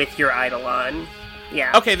move with your idol on.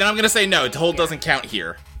 Yeah. Okay, then I'm gonna say no. Hold doesn't count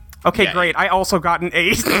here. Okay, Yeah. great. I also got an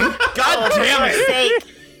 8. God damn it!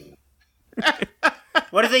 Sake.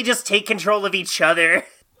 What if they just take control of each other?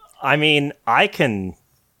 I mean, I can...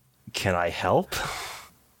 Can I help?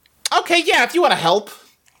 Okay, yeah. If you want to help.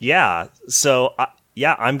 Yeah, so,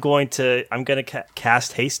 I'm gonna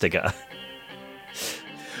cast Hastiga.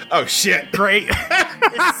 Oh shit! Great.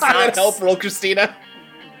 That help roll, Christina.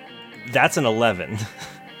 That's an 11.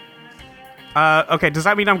 Okay, does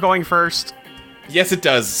that mean I'm going first? Yes, it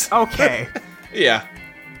does. Okay. Yeah.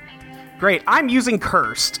 Great. I'm using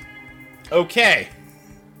Cursed. Okay.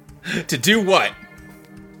 To do what?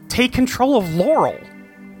 Take control of Laurel.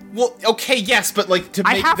 Well, okay, yes, but like to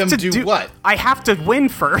make them do what? I have to win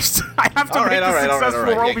first. I have to All make right, a all right, all right, successful all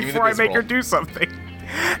right. roll Yeah, give me the before I biz make her roll. do something.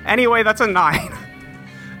 Anyway, that's a 9.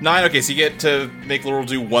 9. Okay, so you get to make Laurel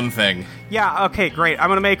do one thing. Yeah, okay, great. I'm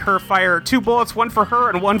gonna make her fire 2 bullets, 1 for her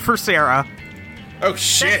and 1 for Sarah. Oh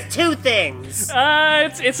shit! That's 2 things.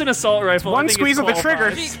 It's an assault rifle. I One think squeeze it's of the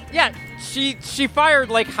trigger. qualified. She fired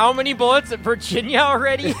like how many bullets at Virginia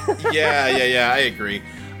already? Yeah, I agree. In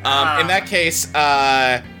that case,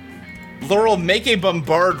 Laurel, make a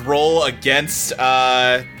bombard roll against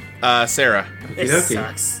Sarah. This Okey-dokey.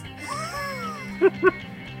 sucks.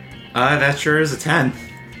 That sure is a 10.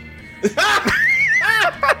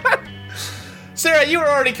 Sarah, you were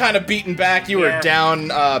already kind of beaten back. You were down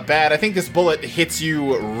bad. I think this bullet hits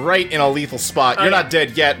you right in a lethal spot. You're not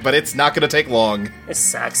dead yet, but it's not going to take long. This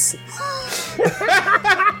sucks.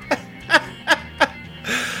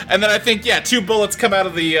 And then I think, 2 bullets come out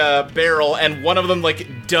of the barrel, and one of them,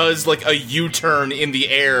 does, a U-turn in the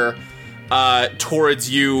air towards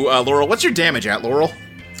you, Laurel. What's your damage at, Laurel?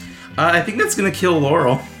 I think that's gonna kill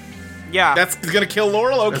Laurel. Yeah. That's gonna kill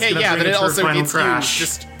Laurel? Okay, then it also hits you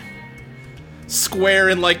just square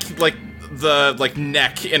in, the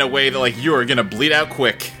neck in a way that, you're gonna bleed out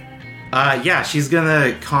quick. She's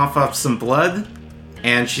gonna cough up some blood,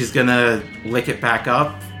 and she's gonna lick it back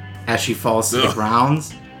up as she falls to the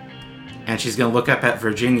ground. And she's gonna look up at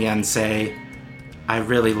Virginia and say, I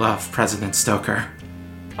really love President Stoker.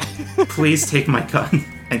 Please take my gun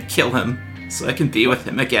and kill him so I can be with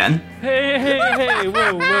him again. Hey,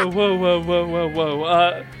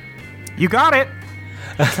 whoa. You got it.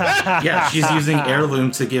 Yeah, she's using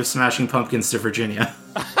heirloom to give Smashing Pumpkins to Virginia.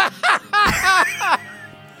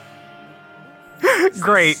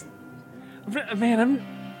 Great. Man,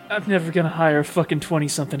 I'm never gonna hire a fucking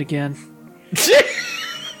 20-something again.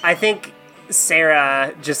 I think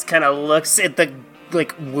Sarah just kind of looks at the,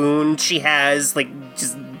 wound she has,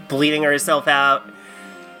 just bleeding herself out,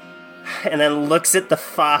 and then looks at the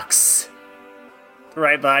fox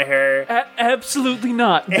right by her. Absolutely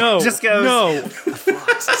not. No. Just goes, no.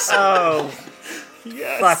 Oh,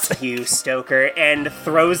 yes. Fuck you, Stoker, and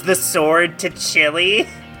throws the sword to Chili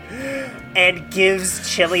and gives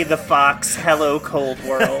Chili the fox Hello Cold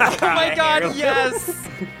World. Oh my god, yes!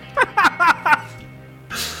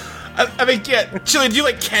 I mean, Chili, do you,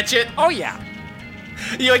 catch it? Oh yeah.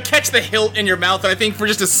 You, catch the hilt in your mouth, and I think for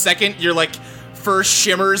just a second, your, fur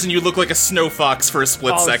shimmers, and you look like a snow fox for a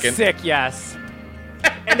split second. Sick, yes.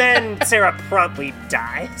 And then Sarah promptly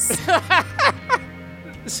dies.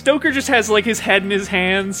 Stoker just has, his head in his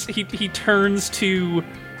hands. He turns to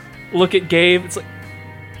look at Gabe. It's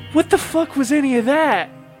what the fuck was any of that?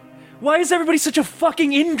 Why is everybody such a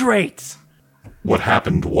fucking ingrate? What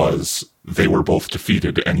happened was they were both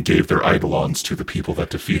defeated and gave their eidolons to the people that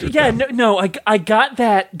defeated them. No, I got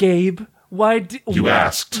that, Gabe. Why did... You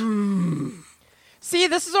asked. See,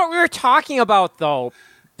 this is what we were talking about, though.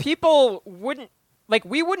 People wouldn't...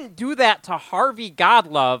 we wouldn't do that to Harvey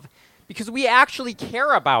Godlove because we actually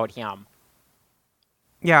care about him.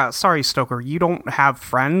 Yeah, sorry, Stoker. You don't have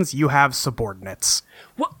friends. You have subordinates.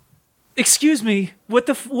 What? Excuse me. What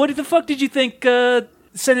the fuck did you think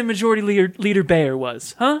Senate Majority Leader Bayer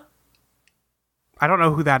was, huh? I don't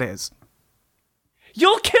know who that is.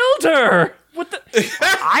 You killed her! What the...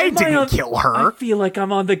 I didn't kill her. I feel like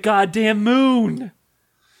I'm on the goddamn moon.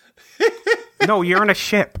 No, you're in a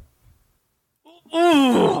ship.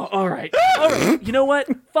 Ooh, all right. You know what?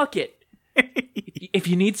 Fuck it. If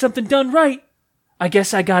you need something done right, I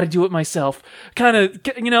guess I gotta do it myself. Kind of,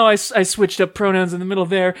 I switched up pronouns in the middle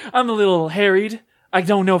there. I'm a little harried. I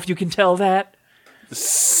don't know if you can tell that. You don't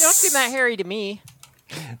seem that hairy to me.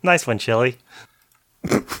 Nice one, Chili.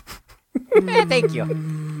 Thank you.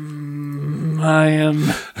 I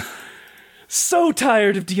am so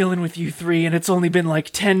tired of dealing with you three, and it's only been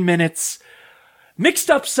 10 minutes.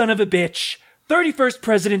 Mixed up son of a bitch. 31st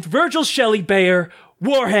President Virgil Shelley Bayer,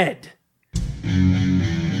 Warhead.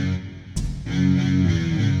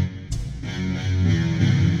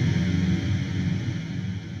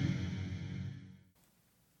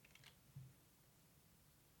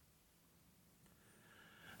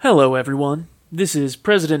 Hello, everyone. This is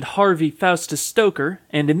President Harvey Faustus Stoker,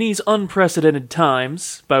 and in these unprecedented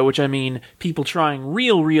times, by which I mean people trying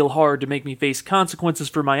real hard to make me face consequences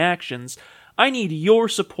for my actions, I need your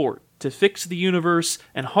support to fix the universe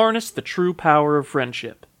and harness the true power of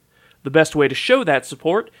friendship. The best way to show that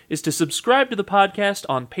support is to subscribe to the podcast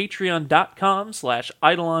on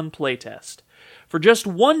patreon.com/eidolonplaytest. For just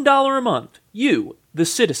 $1 a month, you, the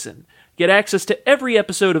citizen, get access to every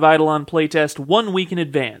episode of Eidolon Playtest 1 week in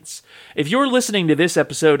advance. If you're listening to this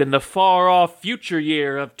episode in the far-off future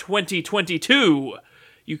year of 2022,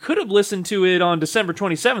 you could have listened to it on December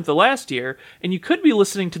 27th of last year, and you could be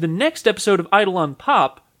listening to the next episode of Eidolon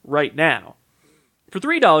Pop right now. For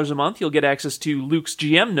 $3 a month, you'll get access to Luke's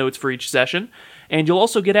GM notes for each session, and you'll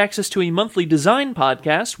also get access to a monthly design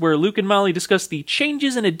podcast where Luke and Molly discuss the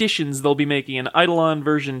changes and additions they'll be making in Eidolon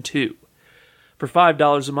version 2. For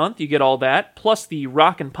 $5 a month, you get all that, plus the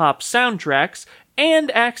rock and pop soundtracks, and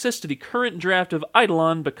access to the current draft of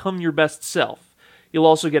Eidolon Become Your Best Self. You'll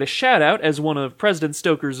also get a shout-out as one of President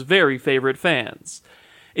Stoker's very favorite fans.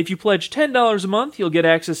 If you pledge $10 a month, you'll get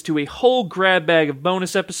access to a whole grab bag of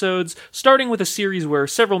bonus episodes, starting with a series where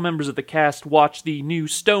several members of the cast watch the new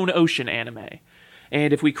Stone Ocean anime.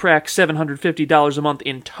 And if we crack $750 a month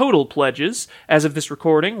in total pledges, as of this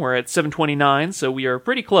recording, we're at $729, so we are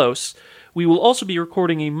pretty close. We will also be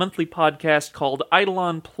recording a monthly podcast called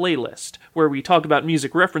Eidolon Playlist, where we talk about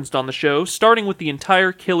music referenced on the show, starting with the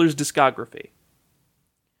entire Killer's discography.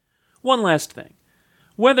 One last thing.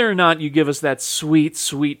 Whether or not you give us that sweet,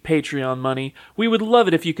 sweet Patreon money, we would love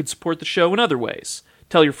it if you could support the show in other ways.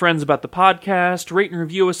 Tell your friends about the podcast, rate and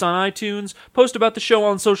review us on iTunes, post about the show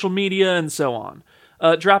on social media, and so on.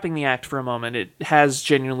 Dropping the act for a moment, it has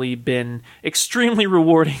genuinely been extremely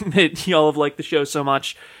rewarding that y'all have liked the show so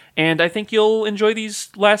much, and I think you'll enjoy these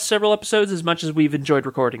last several episodes as much as we've enjoyed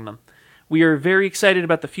recording them. We are very excited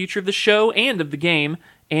about the future of the show and of the game,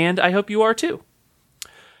 and I hope you are too.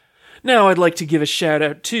 Now I'd like to give a shout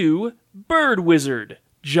out to Bird Wizard,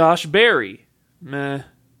 Josh Berry,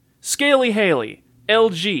 Scaly Haley,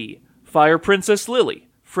 LG, Fire Princess Lily,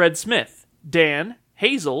 Fred Smith, Dan,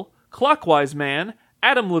 Hazel, Clockwise Man,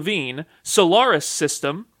 Adam Levine, Solaris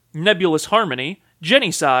System, Nebulous Harmony, Jenny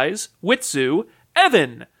Size, Witsu,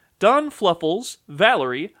 Evan, Don Fluffles,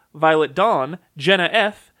 Valerie, Violet Dawn, Jenna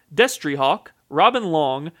F., Destry Hawk, Robin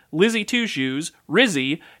Long, Lizzie Two Shoes,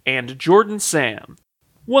 Rizzy, and Jordan Sam.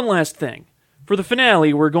 One last thing. For the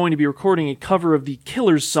finale, we're going to be recording a cover of the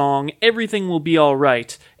Killers song, Everything Will Be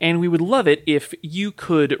Alright, and we would love it if you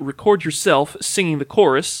could record yourself singing the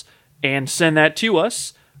chorus and send that to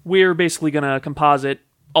us. We're basically going to composite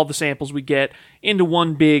all the samples we get into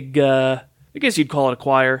one big, I guess you'd call it a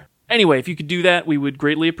choir. Anyway, if you could do that, we would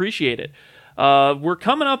greatly appreciate it. We're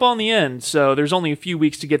coming up on the end, so there's only a few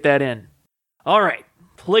weeks to get that in. Alright,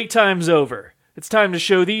 playtime's over. It's time to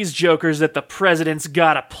show these jokers that the president's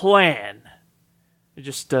got a plan. I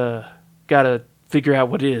just, gotta figure out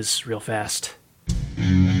what it is real fast.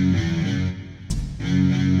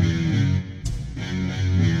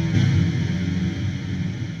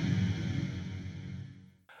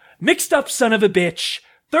 Mixed up son of a bitch,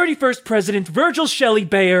 31st President Virgil Shelley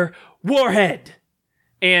Bayer, Warhead!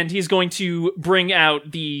 And he's going to bring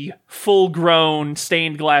out the full-grown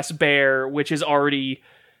stained glass bear, which is already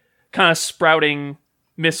kind of sprouting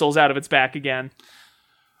missiles out of its back again.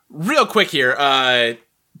 Real quick here,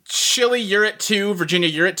 Chili, you're at 2. Virginia,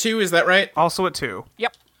 you're at 2. Is that right? Also at 2.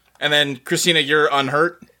 Yep. And then Christina, you're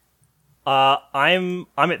unhurt. I'm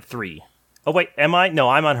at 3. Oh wait, am I? No,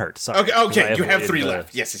 I'm unhurt. Sorry. Okay. You have 3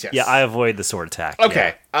 left. Yes. Yeah, I avoid the sword attack.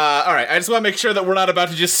 Okay. Yeah. All right. I just want to make sure that we're not about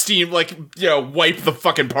to just wipe the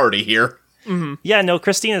fucking party here. Mm-hmm. Yeah, no,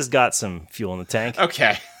 Christina's got some fuel in the tank.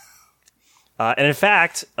 Okay. And in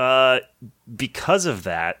fact, because of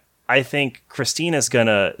that, I think Christina's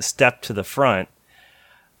gonna step to the front,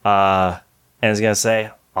 and is gonna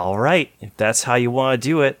say, "All right, if that's how you want to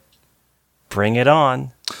do it, bring it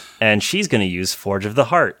on." And she's gonna use Forge of the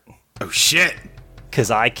Heart. Oh shit!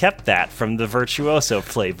 Because I kept that from the Virtuoso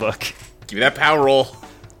playbook. Give me that power roll.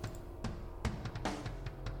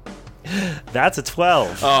 That's a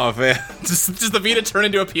 12. Oh man, does the Vita turn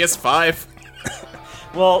into a PS5?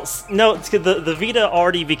 Well, no, the Vita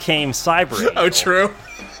already became Cyber Angel. Oh, true.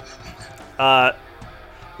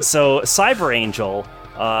 So Cyber Angel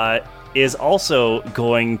is also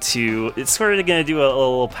going to... It's sort of going to do a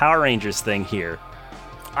little Power Rangers thing here.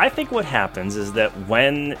 I think what happens is that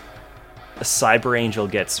when Cyber Angel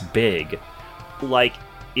gets big, like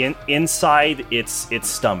inside its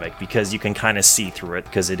stomach, because you can kind of see through it,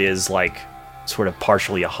 because it is like sort of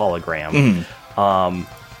partially a hologram.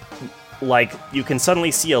 Like you can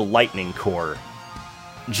suddenly see a lightning core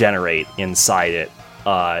generate inside it,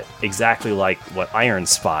 exactly like what Iron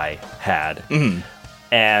Spy had,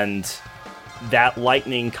 and that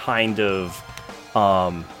lightning kind of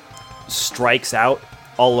strikes out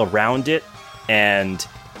all around it, and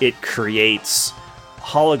it creates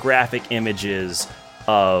holographic images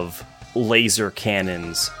of laser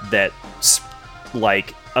cannons that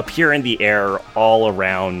like appear in the air all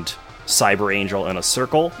around Cyber Angel in a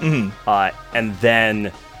circle, and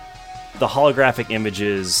then the holographic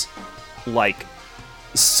images like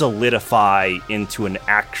solidify into an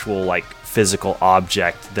actual like physical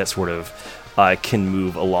object that sort of can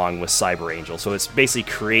move along with Cyber Angel. So it's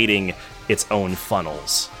basically creating its own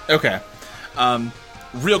funnels. Okay.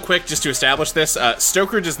 Real quick, just to establish this,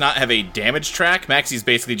 Stoker does not have a damage track. Maxie's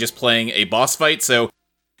basically just playing a boss fight, so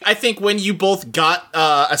I think when you both got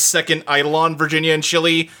a second Eidolon, Virginia and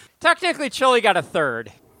Chili... Technically, Chili got a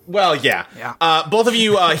third. Well, yeah. Both of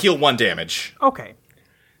you heal 1 damage. Okay.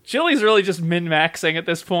 Chili's really just min-maxing at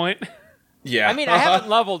this point. Yeah. I mean, I haven't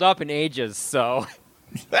leveled up in ages, so...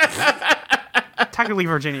 Technically,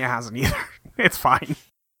 Virginia hasn't either. It's fine.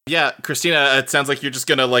 Yeah, Christina, it sounds like you're just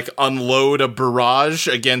gonna, like, unload a barrage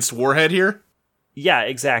against Warhead here? Yeah,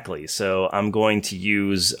 exactly. So I'm going to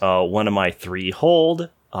use one of my 3 hold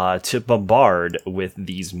to bombard with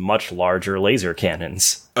these much larger laser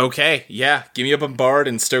cannons. Okay, yeah. Give me a bombard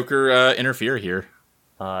and Stoker interfere here.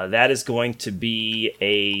 That is going to be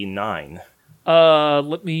a 9.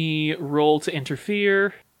 Let me roll to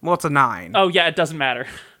interfere. Well, it's a 9. Oh, yeah, it doesn't matter.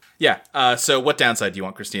 Yeah, so what downside do you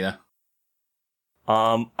want, Christina?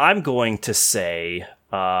 I'm going to say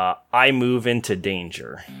I move into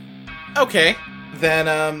danger. Okay,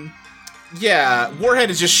 then, yeah,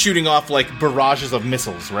 Warhead is just shooting off, like, barrages of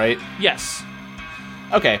missiles, right? Yes.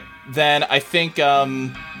 Okay, then I think,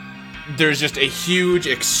 there's just a huge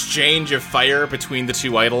exchange of fire between the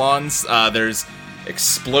 2 Eidolons. There's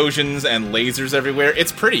explosions and lasers everywhere.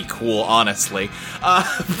 It's pretty cool, honestly.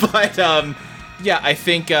 But yeah, I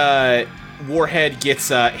think Warhead gets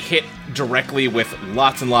hit directly with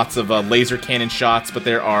lots and lots of laser cannon shots, but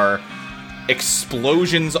there are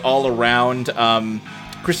explosions all around.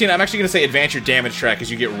 Christina, I'm actually going to say advance your damage track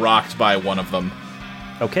as you get rocked by one of them.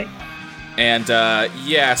 Okay. And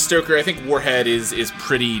yeah, Stoker, I think Warhead is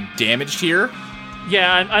pretty damaged here.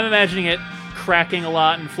 Yeah, I'm imagining it cracking a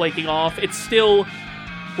lot and flaking off. It's still,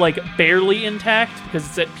 like, barely intact because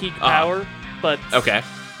it's at peak power, but... Okay.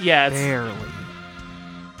 Yeah, it's... Barely.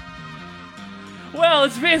 Well,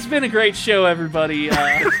 it's been a great show, everybody.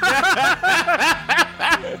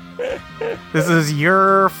 This is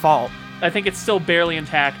your fault. I think it's still barely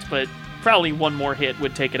intact, but probably one more hit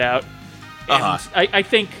would take it out. And I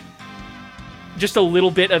think just a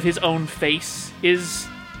little bit of his own face is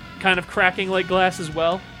kind of cracking like glass as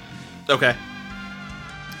well. Okay.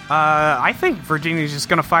 I think Virginia's just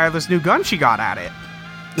gonna fire this new gun she got at it.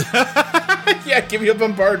 Yeah, give me a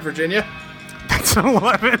bombard, Virginia. That's an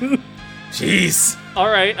 11. Jeez. All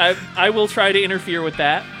right, I will try to interfere with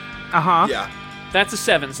that. Uh-huh. Yeah. That's a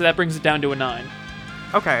 7, so that brings it down to a 9.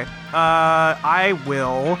 Okay. I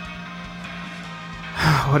will...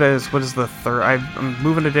 What is the third? I'm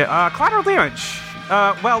moving to... collateral damage.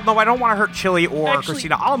 Well, no, I don't want to hurt Chili or Actually,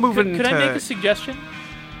 Christina. I'll move into... Could I make a suggestion?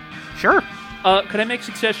 Sure. Could I make a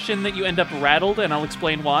suggestion that you end up rattled, and I'll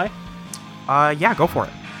explain why? Yeah, go for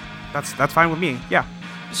it. That's fine with me. Yeah.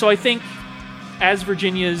 So I think as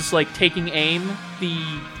Virginia's, like, taking aim, the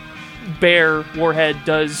bear Warhead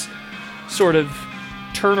does sort of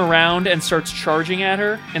turn around and starts charging at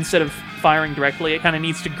her instead of firing directly. It kind of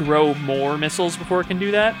needs to grow more missiles before it can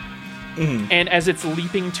do that. Mm-hmm. And as it's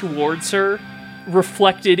leaping towards her,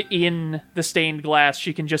 reflected in the stained glass,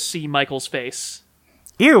 she can just see Michael's face.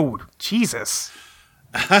 Ew, Jesus.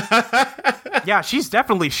 Yeah, she's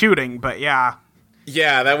definitely shooting, but yeah.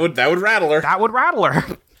 Yeah, that would rattle her. That would rattle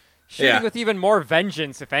her. Shooting with even more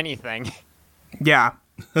vengeance, if anything. Yeah.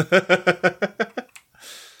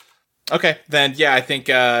 Okay, then yeah, I think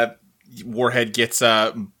Warhead gets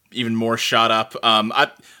even more shot up.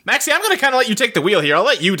 Maxie, I'm gonna kind of let you take the wheel here. I'll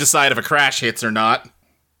let you decide if a crash hits or not.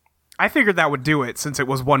 I figured that would do it since it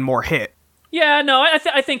was one more hit. Yeah, no,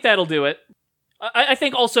 I think that'll do it. I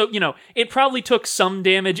think also, it probably took some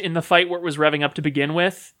damage in the fight where it was revving up to begin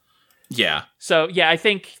with. Yeah. So, yeah, I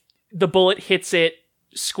think the bullet hits it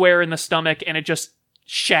square in the stomach and it just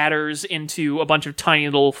shatters into a bunch of tiny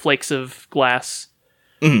little flakes of glass.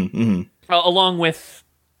 Mm-hmm, mm-hmm. Along with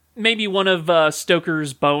maybe one of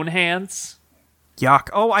Stoker's bone hands. Yuck.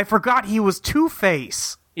 Oh, I forgot he was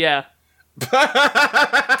Two-Face. Yeah.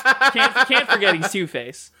 can't forget he's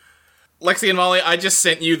Two-Face. Lexi and Molly, I just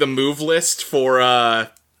sent you the move list for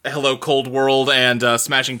Hello Cold World and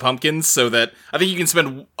Smashing Pumpkins, so that I think you can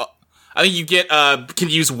spend... I think you can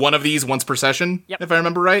use one of these once per session, if I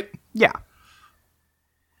remember right. Yeah.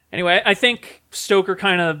 Anyway, I think Stoker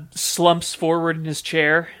kind of slumps forward in his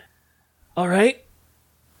chair. All right.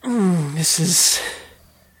 This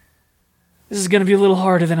is going to be a little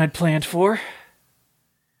harder than I'd planned for.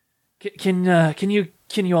 Can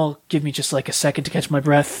you all give me just like a second to catch my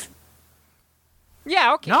breath?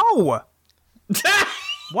 Yeah, okay. No!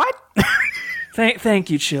 What?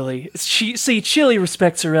 Thank you, Chili. Chili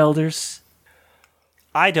respects her elders.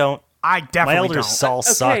 I don't. I definitely My elders don't. all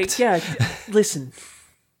sucked. Yeah, listen.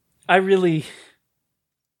 I'm really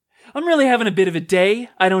having a bit of a day.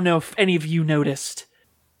 I don't know if any of you noticed.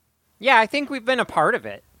 Yeah, I think we've been a part of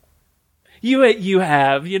it. You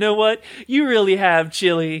have. You know what? You really have,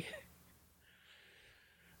 Chili.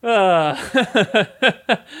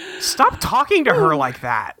 Stop talking to her like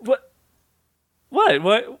that. What?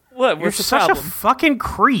 You're What's the such problem? a fucking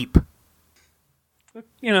creep.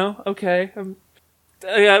 Okay.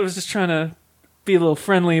 I was just trying to be a little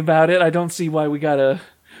friendly about it. I don't see why we gotta...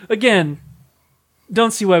 Again,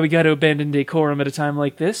 don't see why we gotta abandon decorum at a time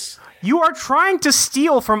like this. You are trying to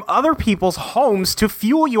steal from other people's homes to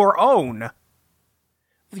fuel your own.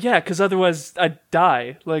 Yeah, because otherwise I'd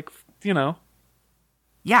die. Like, you know.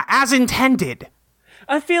 Yeah, as intended.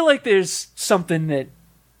 I feel like there's something that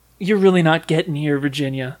you're really not getting here,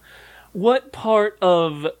 Virginia. What part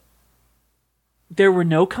of there were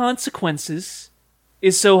no consequences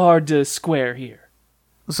is so hard to square here?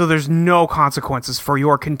 So there's no consequences for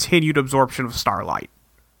your continued absorption of starlight.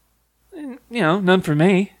 You know, none for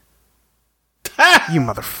me. You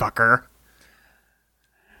motherfucker.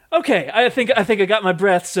 Okay, I think I got my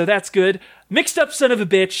breath, so that's good. Mixed up son of a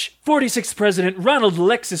bitch, 46th President Ronald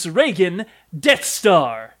Alexis Reagan, Death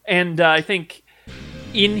Star. And I think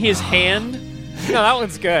in his hand No, that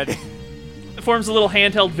one's good. forms a little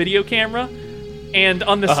handheld video camera. And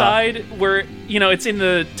on the side, where, you know, it's in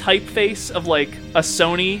the typeface of, like, a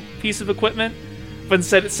Sony piece of equipment, but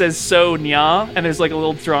instead it says So Nya, and there's, like, a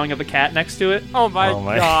little drawing of a cat next to it. Oh my Oh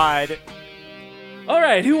my. god. All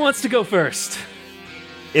right, who wants to go first?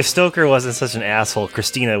 If Stoker wasn't such an asshole,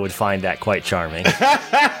 Christina would find that quite charming.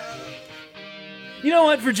 You know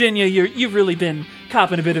what, Virginia, you've really been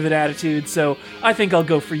copping a bit of an attitude, so I think I'll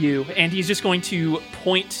go for you. And he's just going to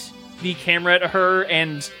point the camera at her,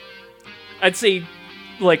 and I'd say,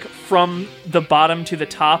 like, from the bottom to the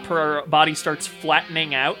top, her body starts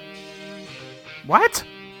flattening out. What?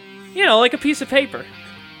 You know, like a piece of paper.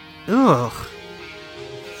 Ugh.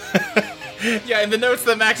 Yeah, in the notes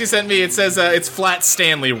that Maxie sent me, it says it's flat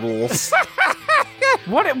Stanley rules.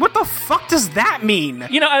 What the fuck does that mean?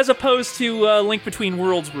 You know, as opposed to Link Between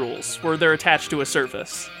Worlds rules, where they're attached to a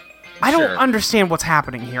surface. I don't Sure. understand what's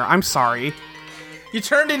happening here. I'm sorry. You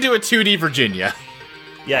turned into a 2D Virginia.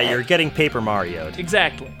 Yeah, you're getting Paper Mario'd.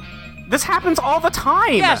 Exactly. This happens all the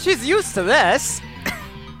time. Yeah, she's used to this.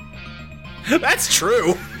 That's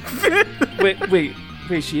true. Wait,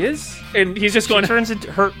 she is? And he's just She going to... turns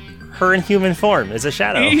into her in human form as a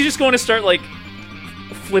shadow. He's just going to start, like,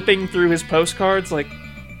 flipping through his postcards, like,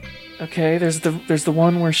 okay, there's the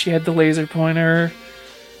one where she had the laser pointer.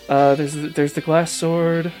 There's the glass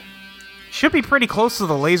sword. Should be pretty close to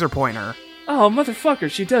the laser pointer. Oh, motherfucker,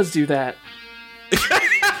 she does do that.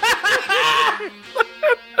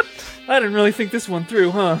 I didn't really think this one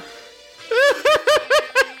through, huh?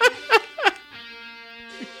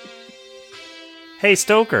 Hey,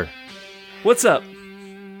 Stoker, What's up?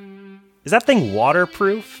 is that thing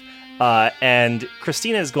waterproof? And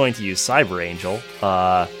Christina is going to use Cyber Angel.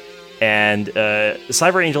 And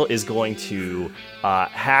Cyber Angel is going to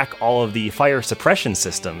hack all of the fire suppression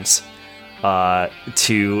systems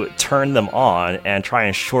to turn them on and try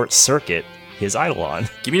and short circuit his Eidolon.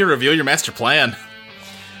 Give me a reveal your master plan.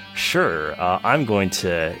 Sure, I'm going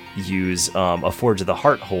to use a Forge of the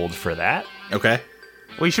Heart hold for that. Okay.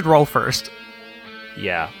 Well, you should roll first.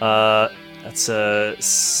 Yeah, that's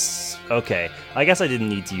okay. I guess I didn't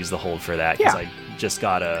need to use the hold for that because Yeah. I just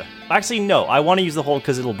got a. Actually, no, I want to use the hold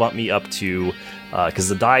because it'll bump me up to. Because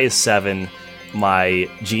the die is 7, my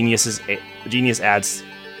genius is genius adds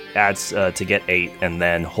to get 8, and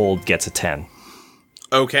then hold gets a 10.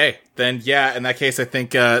 Okay, then yeah, in that case, I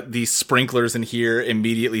think the sprinklers in here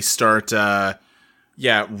immediately start,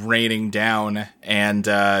 raining down, and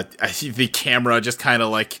the camera just kind of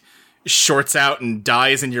like shorts out and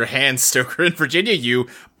dies in your hands, Stoker. And Virginia, you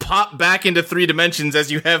pop back into 3 dimensions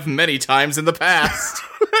as you have many times in the past.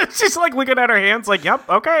 She's like looking at her hands like, yep,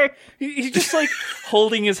 okay. He's just like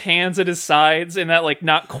holding his hands at his sides in that like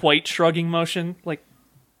not quite shrugging motion. Like,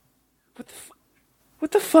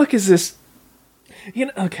 what the fuck is this? You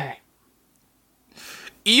know, okay.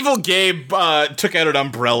 Evil Gabe took out an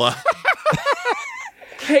umbrella.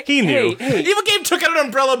 Hey, He knew. Hey, Evil Gabe took out an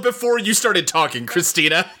umbrella before you started talking,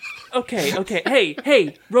 Christina. okay.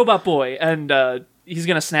 Hey, robot boy, and he's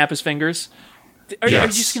gonna snap his fingers. Are you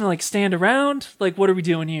Yes. just gonna like stand around? Like, what are we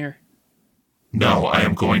doing here? No, I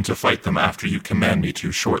am going to fight them after you command me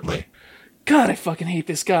to shortly. God, I fucking hate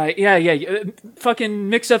this guy. Yeah. Fucking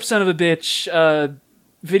mix up son of a bitch.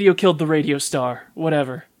 Video killed the radio star.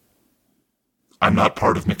 Whatever. I'm not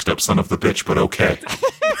part of Mixed Up Son of the Bitch, but okay.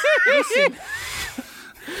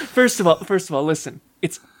 First of all, listen.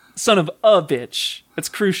 It's son of a bitch. That's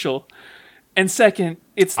crucial. And second,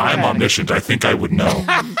 it's the I'm hat. omniscient, I think I would know.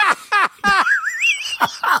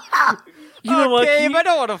 You know what? Gabe, I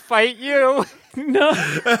don't want to fight you.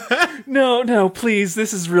 No, please.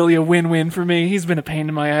 This is really a win-win for me. He's been a pain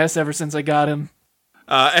in my ass ever since I got him.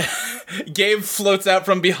 Gabe floats out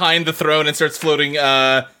from behind the throne and starts floating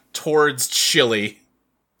towards Chili.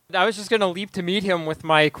 I was just gonna leap to meet him with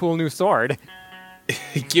my cool new sword.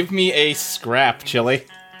 Give me a scrap, Chili.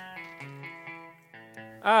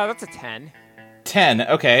 That's a 10. 10.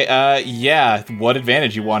 Okay. Yeah. What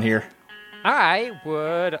advantage you want here? I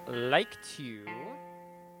would like to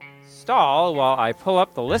stall while I pull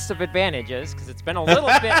up the list of advantages, because it's been a little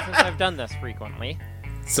bit since I've done this frequently.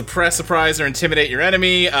 Suppress, surprise, or intimidate your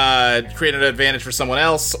enemy, create an advantage for someone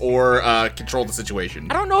else, or control the situation.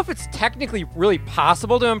 I don't know if it's technically really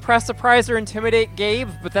possible to impress, surprise, or intimidate Gabe,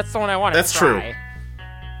 but that's the one I want to try. That's true.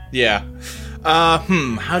 Yeah.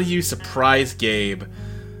 How do you surprise Gabe?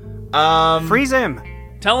 Freeze him.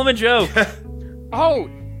 Tell him a joke. Oh,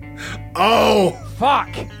 fuck.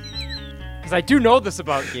 Because I do know this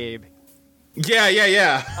about Gabe.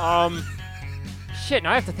 Yeah. Shit,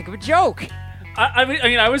 now I have to think of a joke. I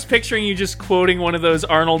mean, I was picturing you just quoting one of those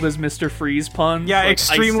Arnold as Mr. Freeze puns. Yeah, like,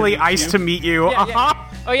 extremely ice to meet you. Yeah.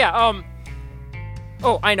 Oh, yeah,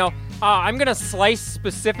 Oh, I know. I'm gonna slice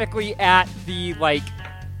specifically at the, like,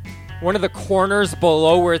 one of the corners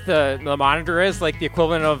below where the monitor is, like the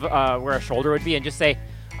equivalent of where a shoulder would be, and just say,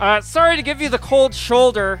 sorry to give you the cold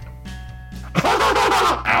shoulder.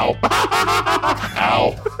 Ow.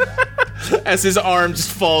 Ow. As his arm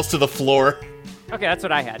just falls to the floor. Okay, that's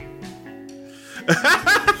what I had.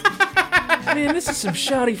 Man, this is some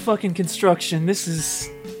shoddy fucking construction. This is...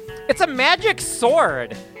 It's a magic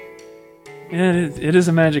sword. Yeah, it is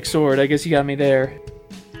a magic sword. I guess you got me there.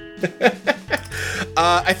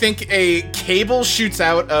 I think a cable shoots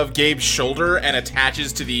out of Gabe's shoulder and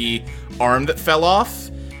attaches to the arm that fell off.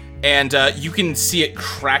 And you can see it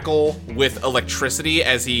crackle with electricity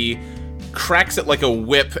as he cracks it like a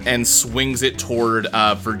whip and swings it toward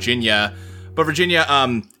Virginia. But Virginia,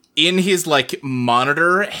 in his, like,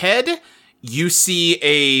 monitor head, you see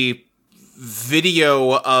a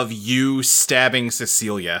video of you stabbing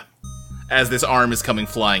Cecilia as this arm is coming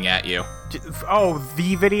flying at you. Oh,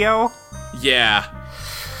 the video? Yeah.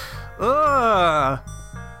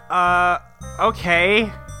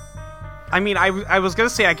 Okay. I mean, I was gonna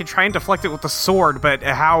say I could try and deflect it with the sword, but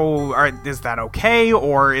is that okay,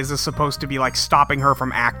 or is this supposed to be, like, stopping her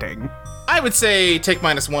from acting? I would say take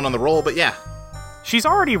 -1 on the roll, but yeah. She's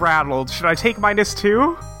already rattled. Should I take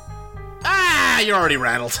 -2? You're already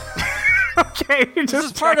rattled. Okay, This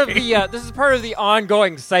is part of the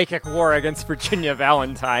ongoing psychic war against Virginia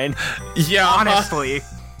Valentine. Yeah, honestly.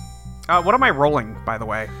 What am I rolling, by the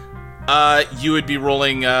way? You would be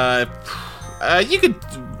rolling, you could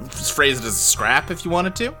phrase it as a scrap if you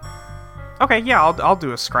wanted to. Okay, yeah, I'll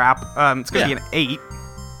do a scrap. It's gonna be an 8.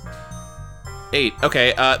 8.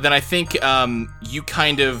 Okay, then I think, you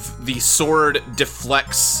the sword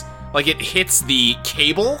deflects, like it hits the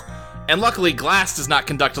cable, and luckily glass does not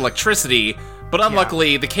conduct electricity, but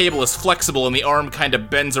unluckily the cable is flexible and the arm kind of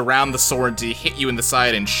bends around the sword to hit you in the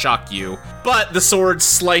side and shock you. But the sword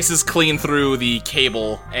slices clean through the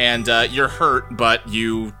cable, and you're hurt, but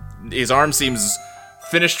his arm seems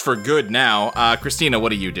finished for good now. Christina, what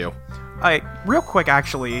do you do? Real quick,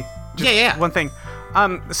 actually. Yeah. One thing.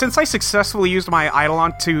 Since I successfully used my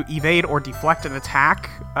Eidolon to evade or deflect an attack,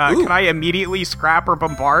 can I immediately scrap or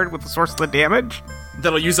bombard with the source of the damage?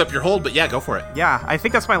 That'll use up your hold, but yeah, go for it. Yeah, I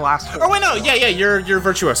think that's my last hold. Oh, wait, no, yeah, you're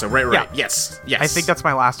Virtuoso, right, Yeah. yes. I think that's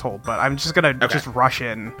my last hold, but I'm just gonna just rush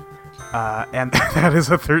in, and that is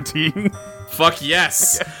a 13. Fuck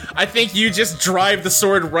yes. I think you just drive the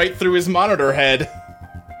sword right through his monitor head.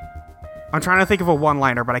 I'm trying to think of a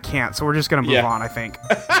one-liner, but I can't, so we're just gonna move on, I think.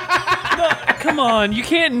 No, come on, you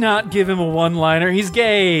can't not give him a one-liner. He's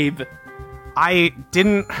Gabe. I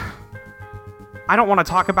don't want to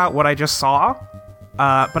talk about what I just saw,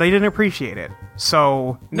 but I didn't appreciate it.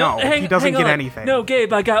 So, no, he doesn't get anything. No,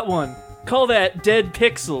 Gabe, I got one. Call that Dead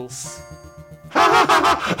Pixels.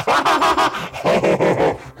 I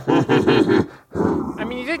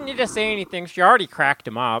mean, you didn't need to say anything. She already cracked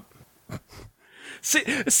him up.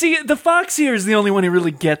 See, the fox here is the only one who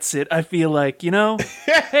really gets it, I feel like, you know?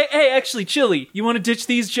 hey, actually, Chili, you want to ditch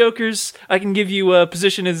these jokers? I can give you a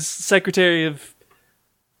position as Secretary of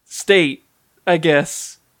State, I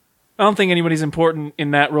guess. I don't think anybody's important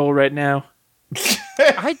in that role right now.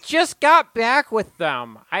 I just got back with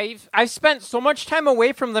them. I've spent so much time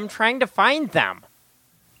away from them trying to find them.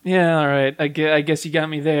 Yeah, all right. I guess you got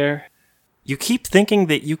me there. You keep thinking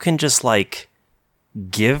that you can just, like,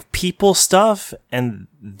 give people stuff and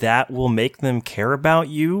that will make them care about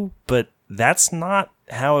you, but that's not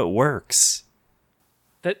how it works.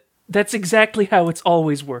 That's exactly how it's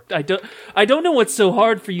always worked. I don't know what's so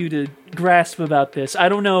hard for you to grasp about this. I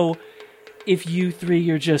don't know if you three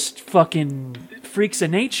are just fucking freaks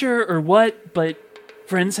of nature or what, but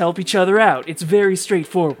friends help each other out. It's very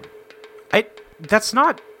straightforward. That's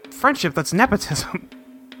not friendship, that's nepotism.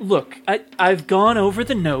 Look, I've gone over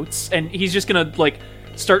the notes, and he's just gonna, like,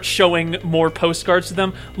 start showing more postcards to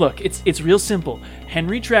them. Look, it's real simple.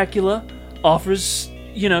 Henry Dracula offers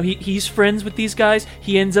he's friends with these guys.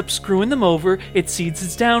 He ends up screwing them over. It seeds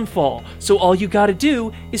his downfall. So all you gotta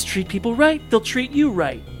do is treat people right. They'll treat you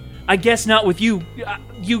right. I guess not with you.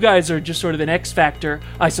 You guys are just sort of an X factor,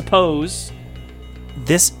 I suppose.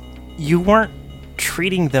 You weren't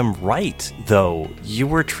treating them right, though. You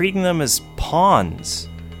were treating them as pawns.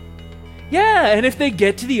 Yeah, and if they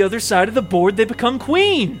get to the other side of the board, they become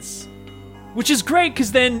queens. Which is great,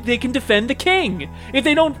 because then they can defend the king. If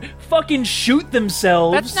they don't fucking shoot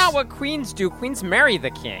themselves... That's not what queens do. Queens marry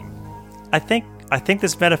the king. I think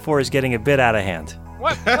this metaphor is getting a bit out of hand.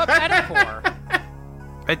 What metaphor?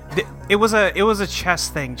 It was a chess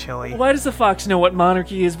thing, Chili. Why does the fox know what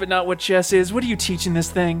monarchy is, but not what chess is? What are you teaching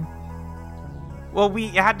this thing? Well, we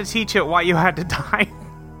had to teach it why you had to die.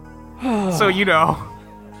 So,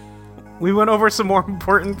 we went over some more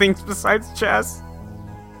important things besides chess.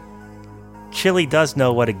 Chili does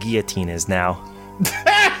know what a guillotine is now.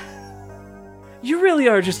 You really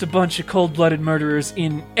are just a bunch of cold-blooded murderers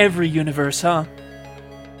in every universe, huh?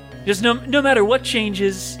 Just no matter what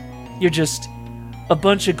changes, you're just a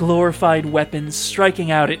bunch of glorified weapons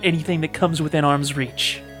striking out at anything that comes within arm's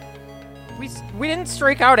reach. We didn't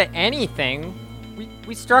strike out at anything.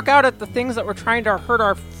 We struck out at the things that were trying to hurt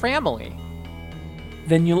our family.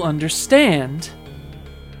 Then you'll understand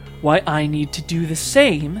why I need to do the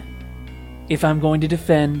same if I'm going to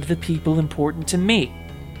defend the people important to me.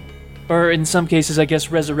 Or in some cases, I guess,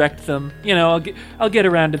 resurrect them. I'll get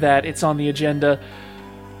around to that. It's on the agenda.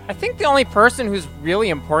 I think the only person who's really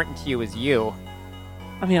important to you is you.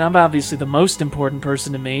 I mean, I'm obviously the most important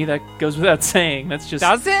person to me. That goes without saying. That's just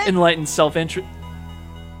Does it? Enlightened self-interest.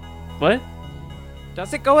 What?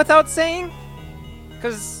 Does it go without saying?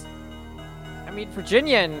 Because,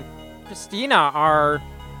 Virginia and Christina are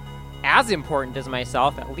as important as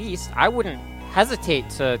myself, at least. I wouldn't hesitate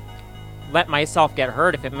to let myself get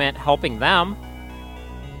hurt if it meant helping them.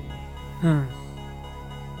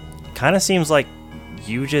 Kind of seems like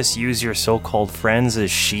you just use your so-called friends as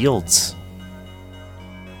shields.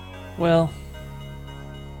 Well...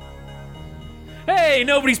 Hey,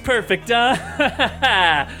 nobody's perfect,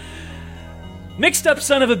 huh? Mixed up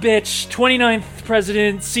son of a bitch, 29th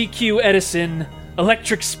President CQ Edison,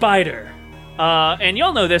 Electric Spider. And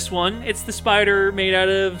y'all know this one. It's the spider made out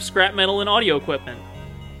of scrap metal and audio equipment.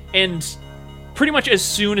 And pretty much as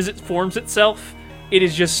soon as it forms itself, it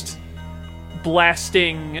is just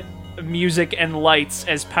blasting music and lights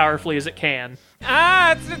as powerfully as it can.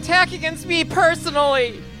 It's an attack against me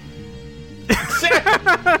personally!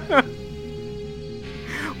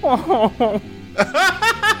 Oh.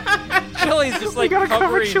 Chili's just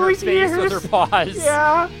covering her face with her paws.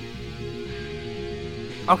 Yeah.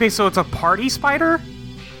 Okay, so it's a party spider?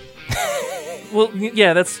 Well,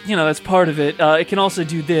 yeah, that's part of it. It can also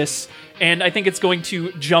do this, and I think it's going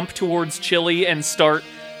to jump towards Chili and start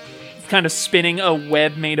kind of spinning a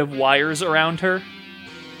web made of wires around her.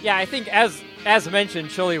 Yeah, I think as mentioned,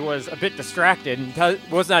 Chili was a bit distracted and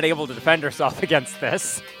was not able to defend herself against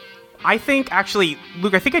this. I think, actually,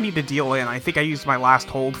 Luke, I think I need to deal in. I think I used my last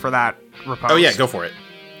hold for that repose. Oh yeah, go for it.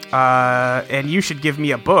 And you should give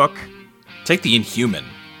me a book. Take the Inhuman.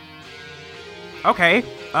 Okay.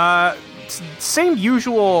 Same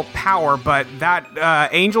usual power, but that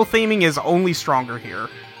angel theming is only stronger here.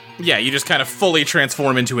 Yeah, you just kind of fully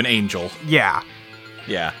transform into an angel. Yeah.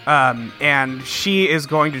 Yeah. And she is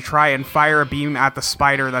going to try and fire a beam at the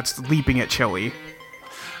spider that's leaping at Chili.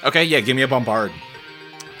 Okay, yeah, give me a bombard.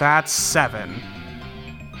 That's 7.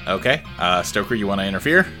 Okay. Stoker, you want to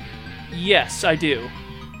interfere? Yes, I do.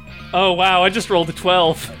 Oh, wow, I just rolled a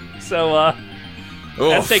 12. So,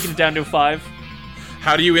 that's taking it down to a 5.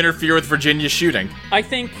 How do you interfere with Virginia's shooting? I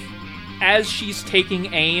think as she's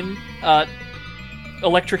taking aim,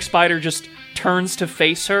 Electric Spider just turns to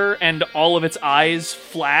face her, and all of its eyes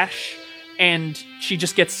flash, and she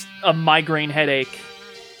just gets a migraine headache.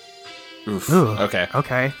 Oof. Ooh, Okay.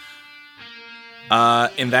 Okay.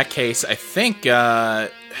 In that case, I think, I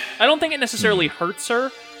don't think it necessarily hurts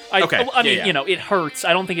her. Okay. I mean, Yeah. it hurts.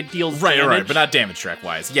 I don't think it deals damage. Right, but not damage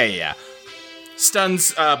track-wise. Yeah.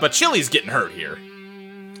 Stuns, but Chili's getting hurt here.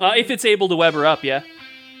 If it's able to web her up, yeah.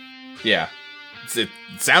 Yeah. It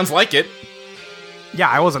sounds like it. Yeah,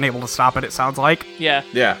 I wasn't able to stop it, it sounds like. Yeah.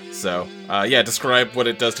 Yeah, so, describe what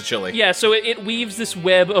it does to Chili. Yeah, so it weaves this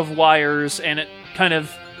web of wires, and it kind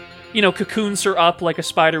of, cocoons her up like a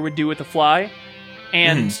spider would do with a fly.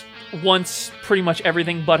 And once pretty much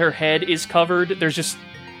everything but her head is covered, there's just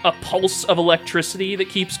a pulse of electricity that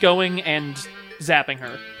keeps going and zapping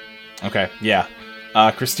her. Okay, yeah.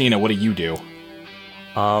 Christina, what do you do?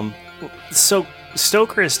 So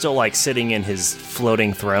Stoker is still sitting in his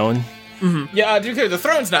floating throne. Yeah, to be clear, the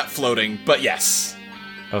throne's not floating, but yes.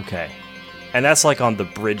 Okay. And that's like on the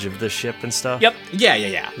bridge of the ship and stuff? Yep.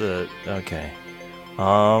 Yeah. Okay.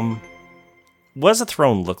 What does the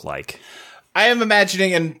throne look like? I am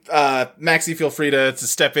imagining, and Maxie, feel free to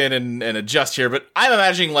step in and adjust here, but I'm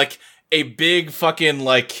imagining like a big fucking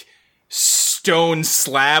like stone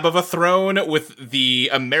slab of a throne with the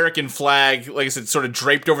American flag, like I said, sort of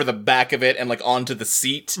draped over the back of it and like onto the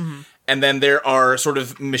seat. Mm-hmm. And then there are sort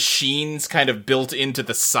of machines kind of built into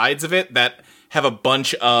the sides of it that have a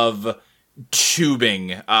bunch of tubing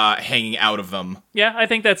hanging out of them. Yeah, I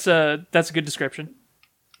think that's a good description.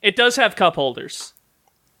 It does have cup holders.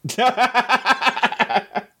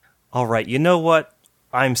 All right, you know what?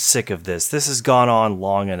 I'm sick of this. This has gone on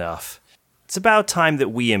long enough. It's about time that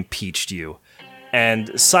we impeached you. And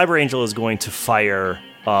Cyber Angel is going to fire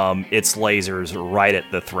its lasers right at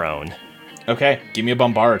the throne. Okay, give me a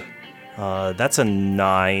bombard. That's a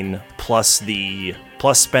 9 plus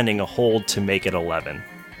spending a hold to make it 11.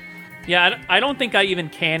 Yeah, I don't think I even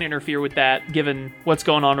can interfere with that, given what's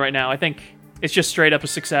going on right now. I think it's just straight up a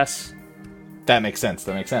success. That makes sense.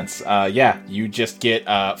 Yeah, you just get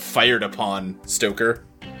fired upon, Stoker.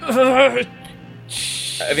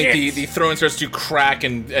 I think the throne starts to crack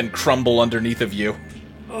and crumble underneath of you.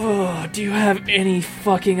 Oh, do you have any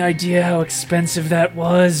fucking idea how expensive that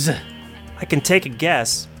was? I can take a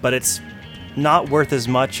guess, but it's not worth as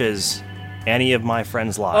much as any of my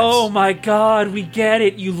friends' lives. Oh my god, we get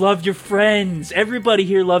it. You love your friends. Everybody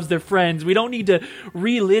here loves their friends. We don't need to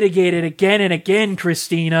relitigate it again and again,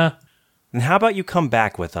 Christina. Then how about you come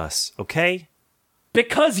back with us, okay?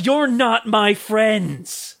 Because you're not my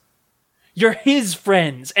friends. You're his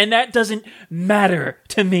friends, and that doesn't matter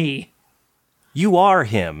to me. You are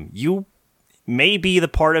him. You may be the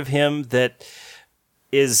part of him that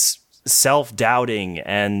is self-doubting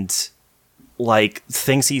and, like,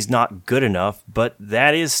 thinks he's not good enough, but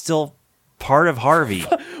that is still part of Harvey.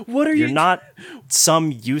 What are you... You're not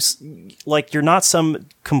some you're not some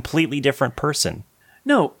completely different person.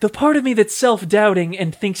 No, the part of me that's self-doubting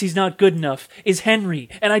and thinks he's not good enough is Henry,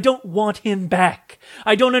 and I don't want him back.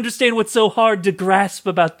 I don't understand what's so hard to grasp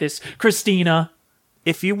about this, Christina.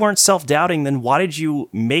 If you weren't self-doubting, then why did you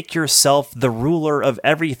make yourself the ruler of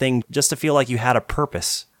everything just to feel like you had a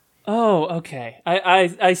purpose? Oh, okay.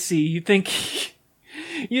 I see. You think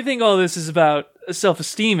all this is about a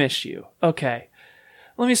self-esteem issue. Okay.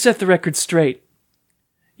 Let me set the record straight.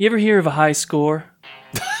 You ever hear of a high score?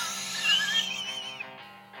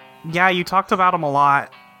 Yeah, you talked about him a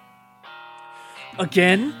lot.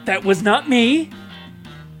 Again, that was not me.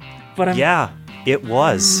 But Yeah, it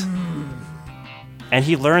was. And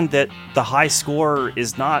he learned that the high score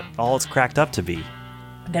is not all it's cracked up to be.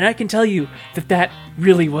 Then I can tell you that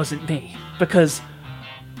really wasn't me. Because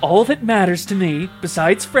all that matters to me,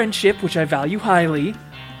 besides friendship, which I value highly,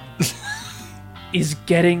 is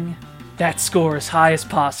getting that score as high as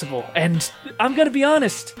possible. And I'm gonna be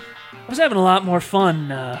honest, I was having a lot more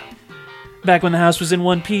fun back when the house was in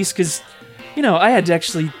one piece, because, I had to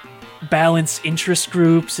actually balance interest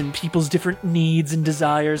groups and people's different needs and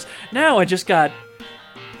desires. Now I just got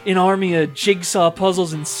an army of jigsaw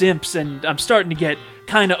puzzles and simps, and I'm starting to get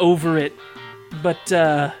kind of over it. But,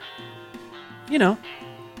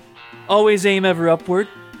 always aim ever upward.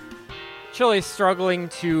 Chili's struggling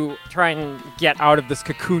to try and get out of this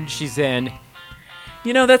cocoon she's in.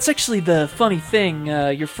 That's actually the funny thing.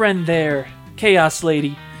 Your friend there, Chaos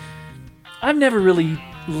Lady, I've never really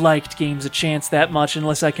liked games of chance that much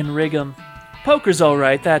unless I can rig them. Poker's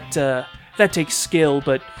alright, that takes skill,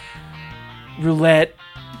 but roulette,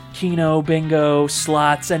 Keno, bingo,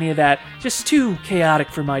 slots, any of that, just too chaotic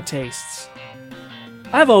for my tastes.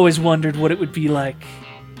 I've always wondered what it would be like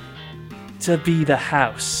to be the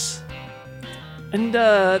house. And,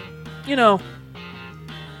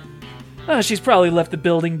 she's probably left the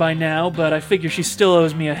building by now, but I figure she still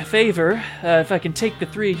owes me a favor. If I can take the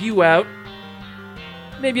three of you out,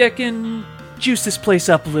 maybe I can juice this place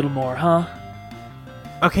up a little more, huh?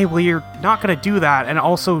 Okay, well, you're not gonna do that, and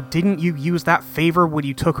also, didn't you use that favor when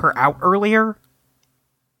you took her out earlier?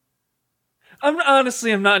 I'm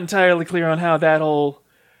not entirely clear on how that whole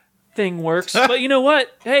thing works, but you know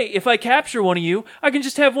what? Hey, if I capture one of you, I can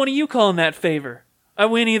just have one of you call in that favor. I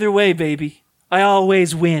win either way, baby. I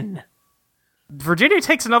always win. Virginia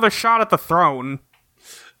takes another shot at the throne.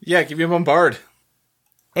 Yeah, give me a bombard.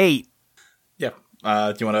 8. Yeah.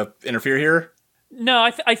 Do you want to interfere here? No,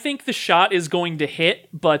 I think the shot is going to hit,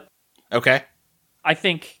 but... Okay. I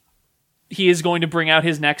think he is going to bring out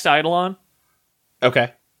his next Eidolon.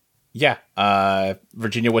 Okay. Yeah.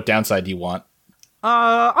 Virginia, what downside do you want?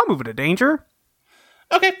 I'll move it to danger.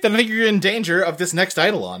 Okay, then I think you're in danger of this next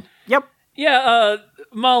Eidolon. Yep. Yeah,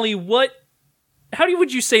 Molly, what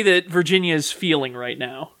would you say that Virginia is feeling right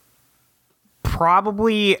now?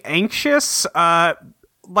 Probably anxious,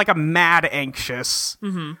 like a mad anxious.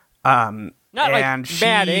 Mm-hmm. Not and like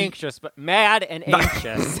mad anxious, but mad and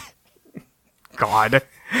anxious. God.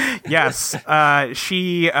 Yes.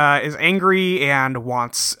 She is angry and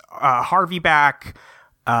wants Harvey back,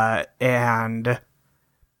 and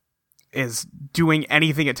is doing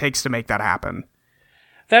anything it takes to make that happen.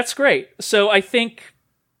 That's great. So I think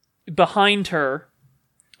behind her,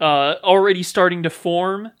 already starting to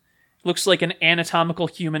form, looks like an anatomical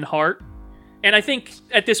human heart. And I think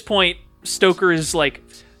at this point, Stoker is like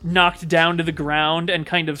knocked down to the ground and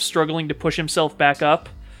kind of struggling to push himself back up.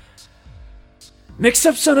 Mixed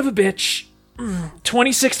up son of a bitch.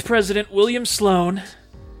 26th President William Sloan.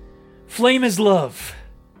 Flame is love.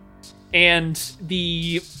 And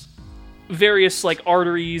the various like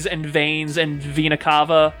arteries and veins and vena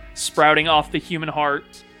cava sprouting off the human heart,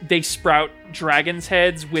 they sprout dragon's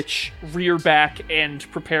heads, which rear back and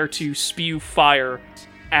prepare to spew fire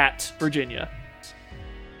at Virginia.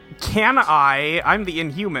 I'm the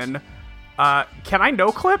Inhuman, can I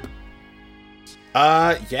no-clip?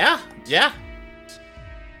 Yeah.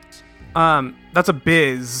 That's a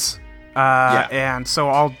biz. And so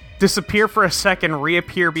I'll disappear for a second,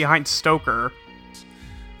 reappear behind Stoker.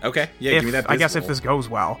 Okay, yeah, give me that. I guess roll. if this goes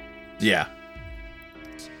well. Yeah.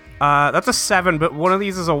 That's a 7, but one of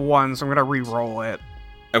these is a 1, so I'm gonna re-roll it.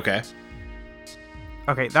 Okay.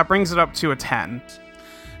 Okay, that brings it up to a 10.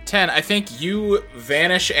 10, I think you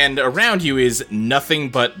vanish, and around you is nothing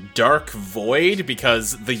but dark void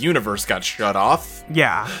because the universe got shut off.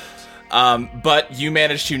 Yeah. But you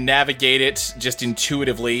managed to navigate it just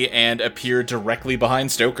intuitively and appear directly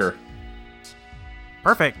behind Stoker.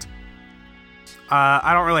 Perfect.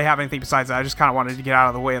 I don't really have anything besides that. I just kind of wanted to get out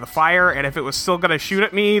of the way of the fire, and if it was still going to shoot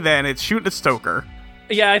at me, then it's shooting at Stoker.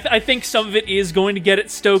 Yeah, I think some of it is going to get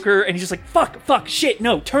at Stoker, and he's just like, fuck, shit,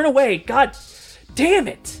 no, turn away, god damn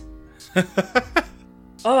it.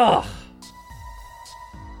 Ugh.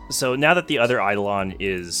 So now that the other Eidolon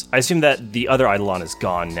is... I assume that the other Eidolon is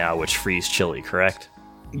gone now, which frees Chili, correct?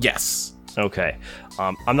 Yes. Okay.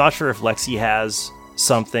 I'm not sure if Lexi has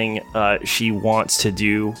something she wants to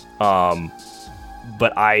do,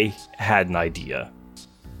 but I had an idea.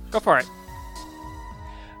 Go for it.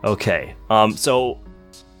 Okay. So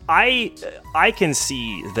I can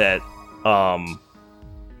see that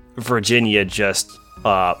Virginia just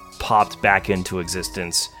popped back into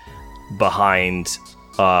existence behind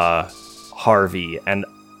Harvey, and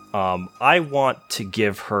I want to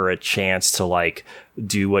give her a chance to like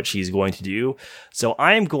do what she's going to do. So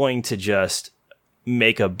I am going to just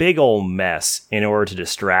make a big old mess in order to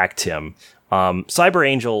distract him. Cyber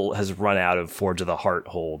Angel has run out of Forge of the Heart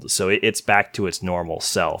hold, so it's back to its normal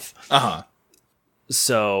self. Uh-huh.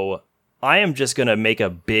 So I am just going to make a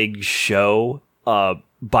big show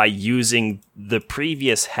by using the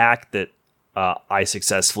previous hack that I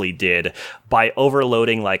successfully did by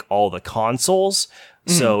overloading like all the consoles.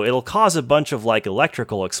 Mm-hmm. So it'll cause a bunch of like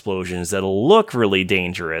electrical explosions that'll look really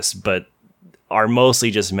dangerous, but are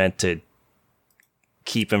mostly just meant to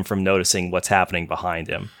keep him from noticing what's happening behind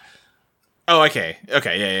him. Oh, okay.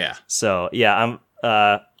 Okay, yeah. So, yeah,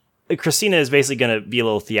 Christina is basically going to be a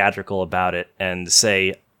little theatrical about it and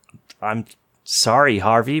say, I'm sorry,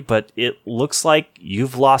 Harvey, but it looks like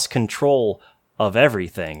you've lost control of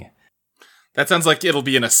everything. That sounds like it'll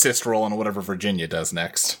be an assist roll on whatever Virginia does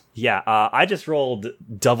next. Yeah, I just rolled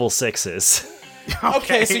double 6s.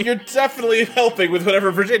 Okay, so you're definitely helping with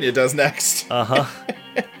whatever Virginia does next. Uh-huh.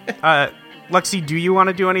 Lexi, do you want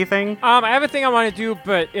to do anything? I have a thing I want to do,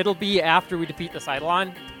 but it'll be after we defeat the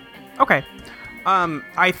Eidolon. Okay.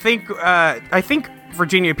 I think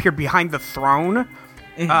Virginia appeared behind the throne,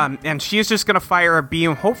 and she is just going to fire a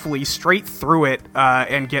beam, hopefully, straight through it,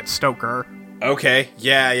 and get Stoker. Okay,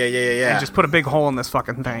 yeah. And just put a big hole in this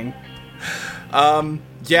fucking thing.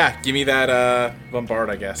 Yeah, give me that, bombard,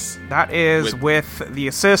 I guess. That is with the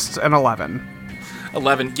assist, an 11.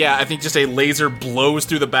 11, yeah, I think just a laser blows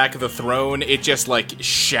through the back of the throne. It just, like,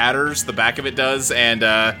 shatters, the back of it does,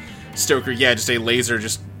 and, Stoker, yeah, just a laser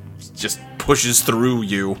just pushes through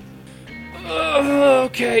you.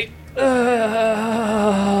 Okay.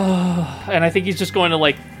 And I think he's just going to,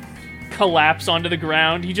 like, collapse onto the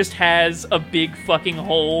ground. He just has a big fucking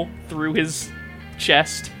hole through his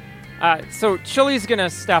chest. So Chili's gonna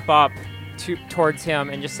step up towards him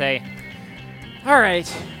and just say, all right,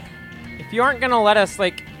 if you aren't gonna let us,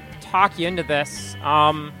 like, talk you into this,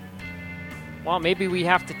 well, maybe we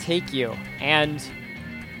have to take you. And,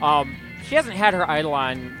 she hasn't had her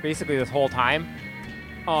Eidolon basically this whole time.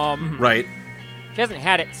 Right. She hasn't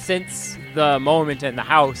had it since the moment in the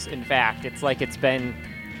house, in fact. It's like it's been,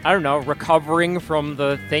 I don't know, recovering from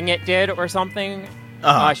the thing it did or something.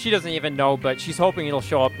 She doesn't even know, but she's hoping it'll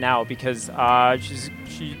show up now because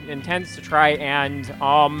she intends to try and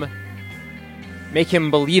make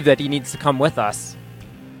him believe that he needs to come with us.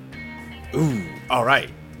 Ooh, all right.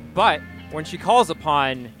 But when she calls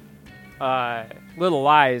upon Little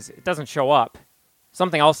Lies, it doesn't show up.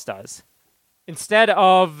 Something else does. Instead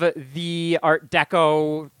of the Art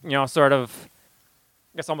Deco, sort of,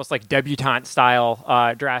 I guess almost like debutante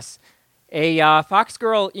style dress, a fox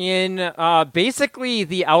girl in basically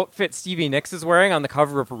the outfit Stevie Nicks is wearing on the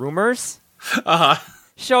cover of Rumors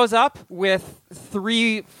shows up with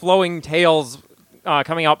 3 flowing tails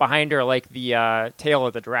coming out behind her like the tail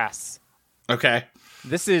of the dress. Okay.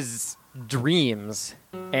 This is Dreams,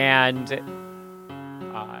 and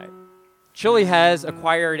Chili has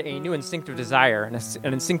acquired a new instinctive desire, an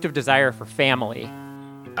instinctive desire for family.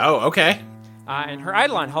 Oh, okay. And her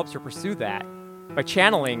Eidolon helps her pursue that by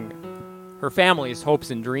channeling her family's hopes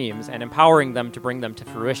and dreams and empowering them to bring them to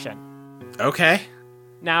fruition. Okay.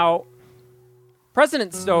 Now,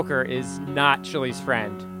 President Stoker is not Chili's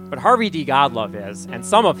friend, but Harvey D. Godlove is, and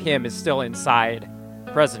some of him is still inside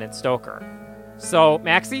President Stoker. So,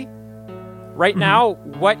 Maxie, right now,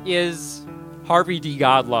 what is Harvey D.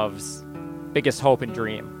 Godlove's biggest hope and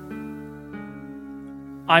dream?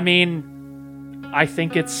 I mean, I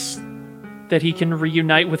think it's that he can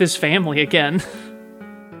reunite with his family again.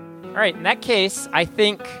 All right, in that case, I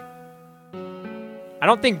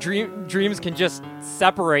don't think dreams can just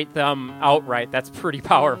separate them outright. That's pretty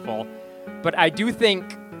powerful. But I do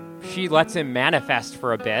think she lets him manifest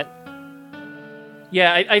for a bit.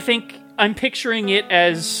 Yeah, I think I'm picturing it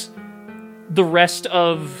as the rest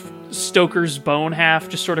of Stoker's bone half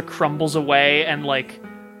just sort of crumbles away and, like,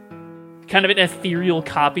 kind of an ethereal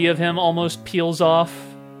copy of him almost peels off.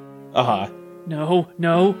 No,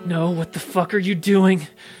 what the fuck are you doing?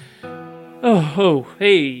 Oh,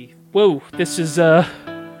 hey, whoa, this is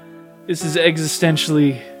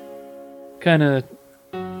existentially kind of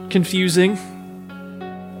confusing.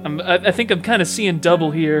 I think I'm kind of seeing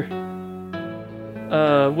double here.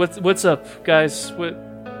 What's up, guys?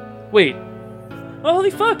 Wait. Oh,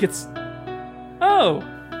 holy fuck, it's... Oh!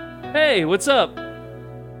 Hey, what's up?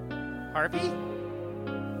 Harvey?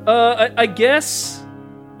 I guess...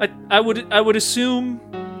 I would assume...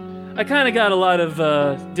 I kind of got a lot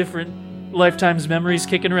of, different Lifetime's memories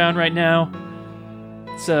kicking around right now.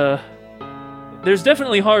 It's, there's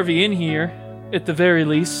definitely Harvey in here, at the very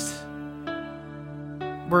least.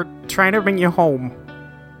 We're trying to bring you home.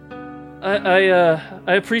 I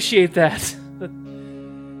appreciate that.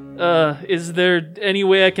 Is there any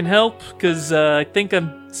way I can help? Because I think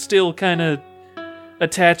I'm still kind of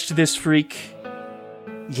attached to this freak.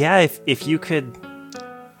 Yeah, if you could...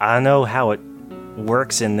 I don't know how it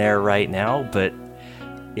works in there right now, but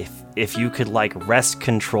if you could, like, wrest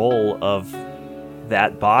control of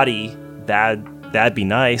that body, that'd be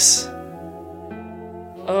nice.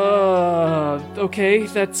 Okay,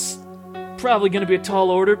 that's probably gonna be a tall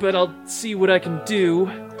order, but I'll see what I can do.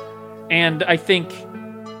 And I think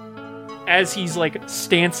as he's, like,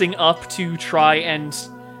 stancing up to try and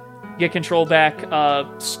get control back,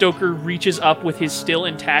 Stoker reaches up with his still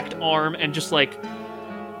intact arm and just, like,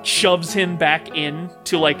 shoves him back in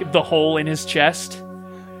to, like, the hole in his chest.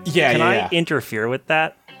 Yeah, Can I interfere with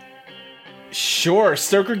that? Sure.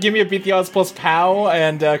 Stoker, give me a beat the odds plus POW,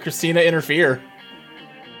 and Christina, interfere.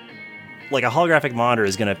 Like, a holographic monitor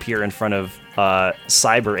is going to appear in front of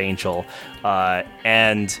Cyber Angel,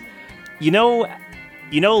 and you know,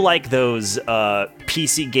 like those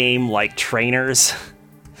PC game like trainers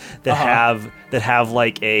that have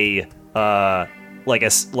like an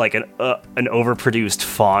overproduced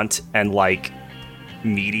font and like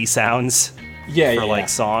MIDI sounds like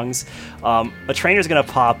songs. A trainer's gonna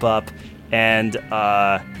pop up, and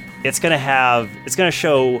it's gonna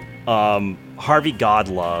show Harvey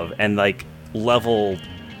Godlove and like level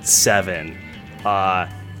 7,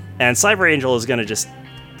 and Cyber Angel is gonna just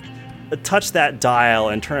touch that dial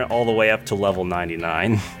and turn it all the way up to level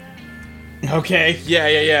 99. Okay,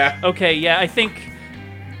 yeah. Okay, yeah, I think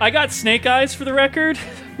I got Snake Eyes for the record,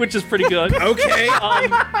 which is pretty good. Okay.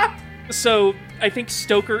 So I think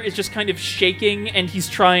Stoker is just kind of shaking, and he's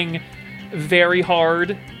trying very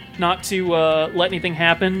hard not to let anything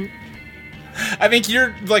happen. I think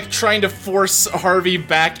you're, like, trying to force Harvey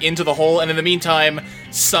back into the hole, and in the meantime,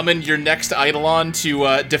 summon your next Eidolon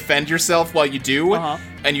to defend yourself while you do,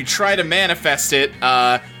 and you try to manifest it.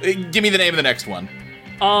 Give me the name of the next one.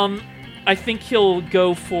 I think he'll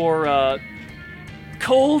go for,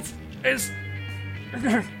 Cold as...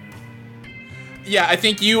 I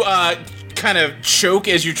think you kind of choke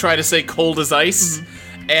as you try to say cold as ice,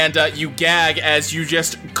 and you gag as you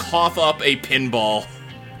just cough up a pinball.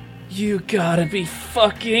 You gotta be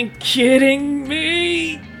fucking kidding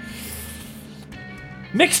me!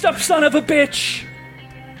 Mixed up son of a bitch!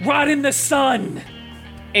 Rot in the sun!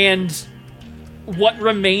 And what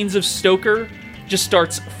remains of Stoker just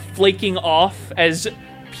starts flaking off as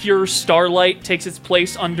pure starlight takes its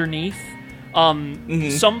place underneath.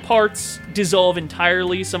 Some parts dissolve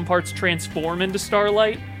entirely, some parts transform into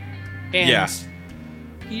starlight. And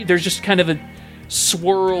there's just kind of a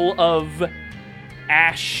swirl of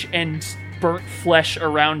ash and burnt flesh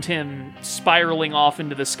around him spiraling off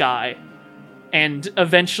into the sky. And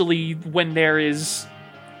eventually, when there is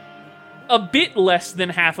a bit less than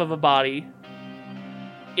half of a body,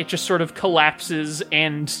 it just sort of collapses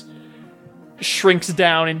and shrinks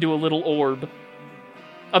down into a little orb.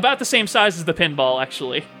 About the same size as the pinball,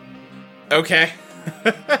 actually. Okay.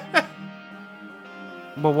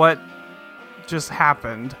 But what just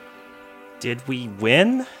happened? Did we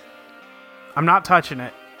win? I'm not touching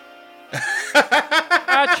it.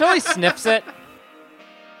 Chili sniffs it.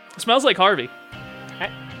 It smells like Harvey.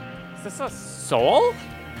 Is this a soul? Is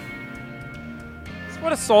this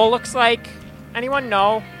what a soul looks like? Anyone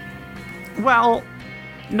know? Well,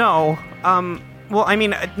 no. Well, I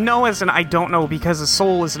mean, no as in I don't know, because a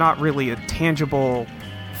soul is not really a tangible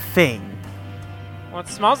thing. Well, it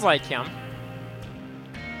smells like him.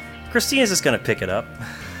 Christina's just gonna pick it up.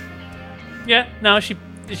 Yeah, no, she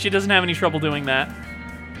doesn't have any trouble doing that.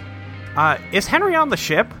 Is Henry on the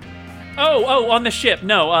ship? Oh, on the ship.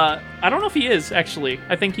 No, I don't know if he is, actually.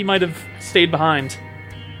 I think he might have stayed behind.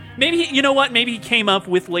 Maybe, you know what? Maybe he came up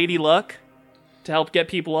with Lady Luck to help get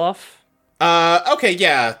people off. Okay,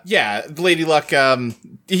 yeah. Lady Luck,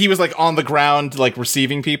 he was, like, on the ground, like,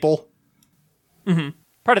 receiving people. Mm-hmm.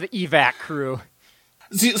 Part of the evac crew.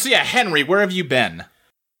 So yeah, Henry, where have you been?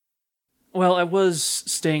 Well, I was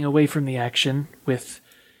staying away from the action with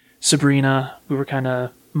Sabrina. We were kind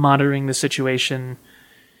of monitoring the situation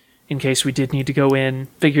in case we did need to go in.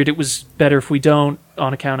 Figured it was better if we don't,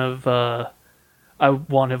 on account of, I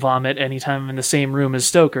want to vomit anytime I'm in the same room as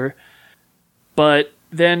Stoker. But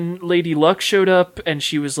then Lady Luck showed up, and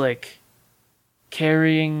she was, like,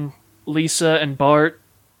 carrying Lisa and Bart,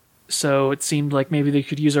 so it seemed like maybe they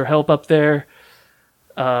could use our help up there.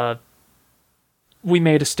 We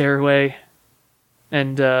made a stairway,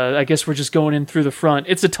 and I guess we're just going in through the front.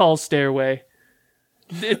 It's a tall stairway.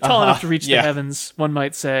 It's tall enough to reach the heavens, one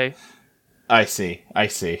might say. I see.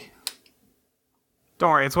 Don't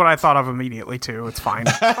worry, it's what I thought of immediately, too. It's fine.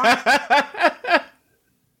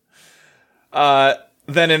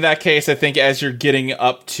 Then in that case, I think as you're getting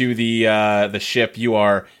up to the ship, you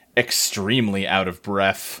are extremely out of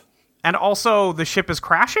breath. And also, the ship is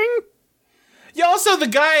crashing? Yeah, also, the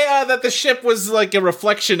guy that the ship was, like, a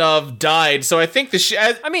reflection of died, so I think the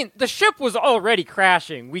ship... I mean, the ship was already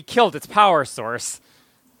crashing. We killed its power source.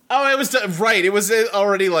 Oh, it was... right, it was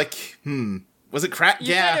already, like... Was it crash?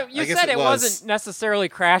 Yeah, you said it wasn't necessarily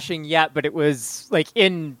crashing yet, but it was, like,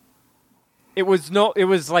 in... It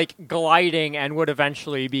was like gliding and would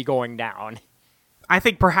eventually be going down. I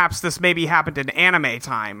think perhaps this maybe happened in anime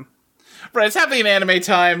time. Right, it's happening in anime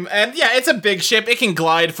time, and yeah, it's a big ship. It can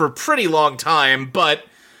glide for a pretty long time, but,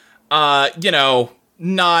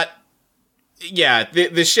 not... Yeah,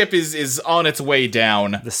 the ship is on its way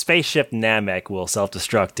down. The spaceship Namek will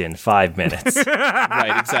self-destruct in 5 minutes.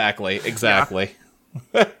 Right, exactly.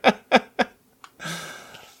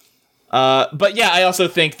 Yeah. But yeah, I also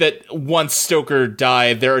think that once Stoker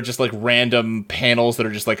died, there are just, like, random panels that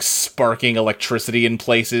are just, like, sparking electricity in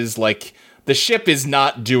places. Like, the ship is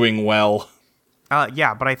not doing well.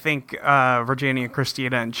 Yeah, but I think Virginia,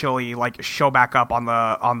 Christina, and Chili, like, show back up on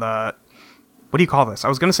the what do you call this? I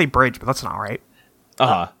was gonna say bridge, but that's not right.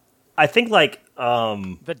 I think, like,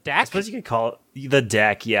 the deck? I suppose you could call it the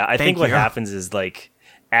deck, yeah. I think what happens is, like,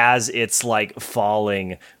 as it's, like,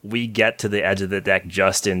 falling, we get to the edge of the deck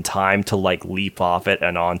just in time to, like, leap off it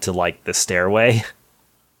and onto, like, the stairway.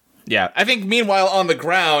 Yeah, I think meanwhile on the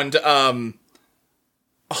ground,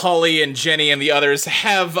 Holly and Jenny and the others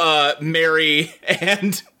have Mary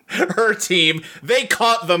and her team. They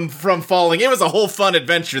caught them from falling. It was a whole fun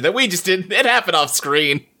adventure that we just didn't. It happened off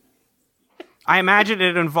screen. I imagine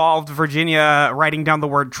it involved Virginia writing down the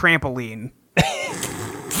word trampoline.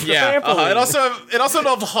 Yeah, it also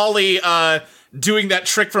involved Holly doing that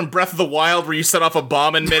trick from Breath of the Wild where you set off a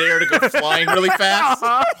bomb in midair to go flying really fast.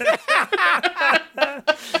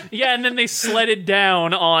 Yeah, and then they sledded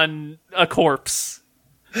down on a corpse.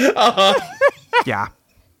 Yeah.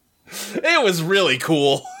 It was really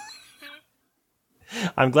cool.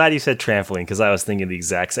 I'm glad you said trampoline, because I was thinking the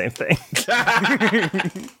exact same thing.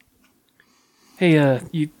 Hey,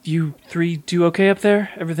 you three do okay up there?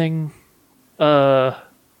 Everything,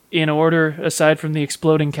 in order, aside from the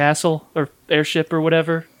exploding castle, or airship, or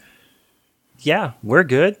whatever? Yeah, we're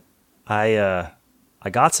good. I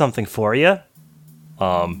got something for you.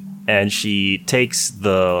 And she takes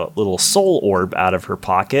the little soul orb out of her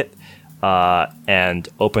pocket, and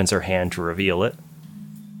opens her hand to reveal it.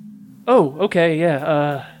 Oh, okay,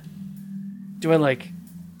 yeah, do I,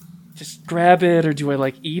 just grab it, or do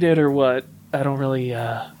I, eat it, or what? I don't really,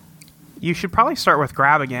 You should probably start with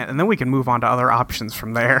grabbing it, and then we can move on to other options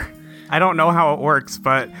from there. I don't know how it works,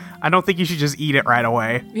 but I don't think you should just eat it right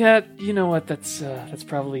away. Yeah, you know what, that's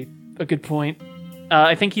probably a good point.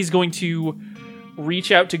 I think he's going to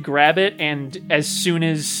reach out to grab it, and as soon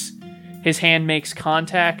as his hand makes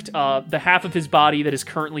contact, the half of his body that is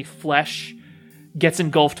currently flesh gets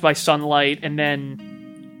engulfed by sunlight, and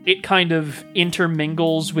then it kind of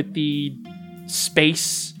intermingles with the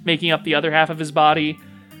space making up the other half of his body,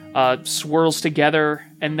 swirls together,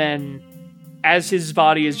 and then as his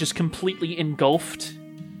body is just completely engulfed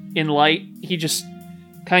in light, he just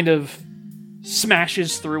kind of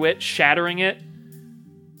smashes through it, shattering it.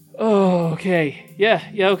 Oh, okay. Yeah,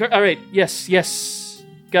 okay. All right. Yes.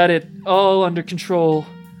 Got it all under control.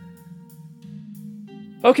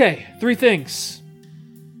 Okay, 3 things.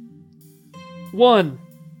 1,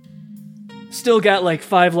 still got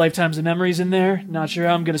 5 lifetimes of memories in there. Not sure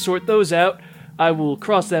how I'm going to sort those out. I will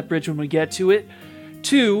cross that bridge when we get to it.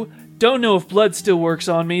 2, don't know if blood still works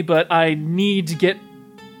on me, but I need to get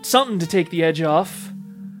something to take the edge off.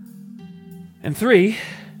 And 3,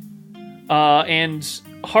 and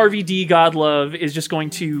Harvey D. Godlove is just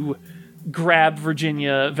going to grab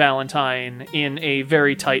Virginia Valentine in a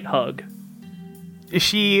very tight hug.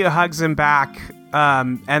 She hugs him back,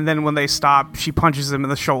 and then when they stop, she punches him in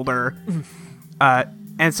the shoulder,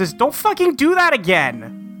 and says, "Don't fucking do that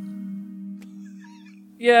again!"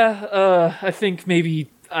 Yeah, I think maybe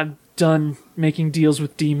I'm done making deals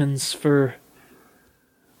with demons for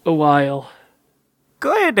a while.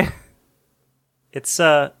 Good. It's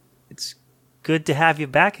good to have you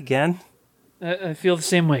back again. I feel the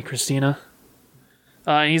same way, Christina.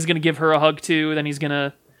 And he's gonna give her a hug too, then he's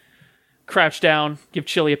gonna crouch down, give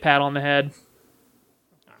Chili a pat on the head.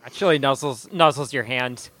 Chili nuzzles your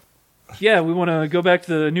hand. Yeah, we want to go back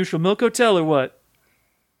to the Neutral Milk Hotel or what?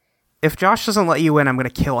 If Josh doesn't let you in, I'm going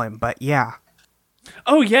to kill him, but yeah.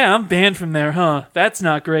 Oh yeah, I'm banned from there, huh? That's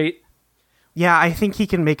not great. Yeah, I think he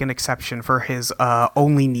can make an exception for his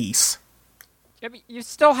only niece. I mean, you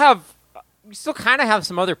still kind of have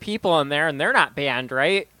some other people in there, and they're not banned,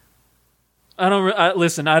 right?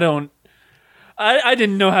 Listen, I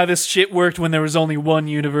didn't know how this shit worked when there was only one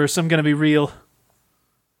universe. I'm gonna be real.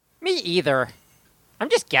 Me either. I'm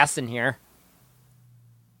just guessing here.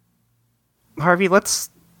 Harvey,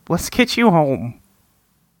 let's get you home.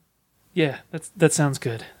 Yeah, that sounds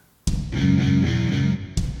good.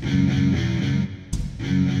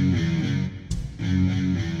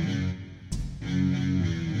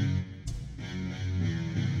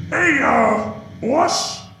 Hey,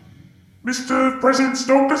 boss? Mr. President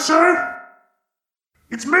Stoker, sir?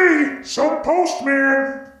 It's me, some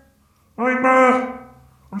postman.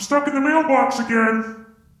 I'm stuck in the mailbox again.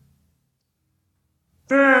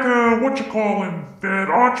 That, that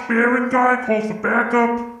Arch Baron guy called for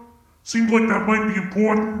backup. Seemed like that might be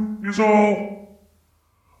important, is all.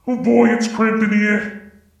 Oh boy, it's cramped in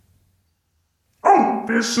here. Oh,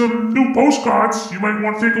 there's some new postcards you might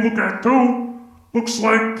want to take a look at, too. Looks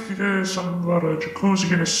like something about a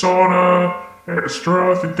jacuzzi and a sauna,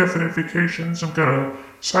 Astaroth, indefinite vacation, some kind of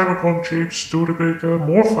cyberpunk shaped Studebaker,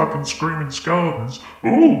 more fucking screaming skeletons.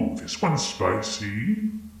 Ooh, this one's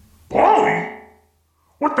spicy. Paulie?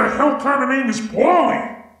 What the hell kind of name is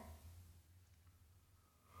Paulie?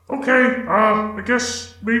 Okay, I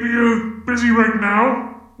guess maybe you're busy right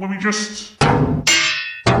now. Let me just...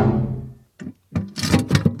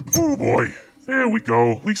 Oh boy. There we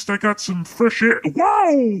go. At least I got some fresh air.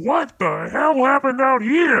 Whoa! What the hell happened out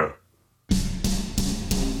here?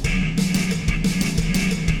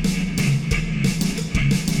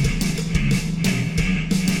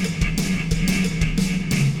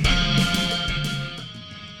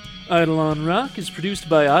 Eidolon Rock is produced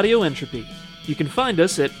by Audio Entropy. You can find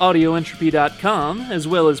us at audioentropy.com as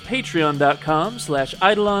well as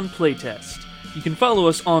patreon.com/EidolonPlaytest. You can follow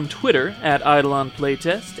us on Twitter at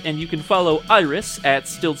EidolonPlaytest, and you can follow Iris at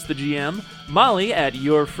StiltsTheGM, Molly at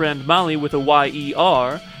YourFriendMolly with a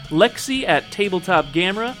Y-E-R, Lexi at Tabletop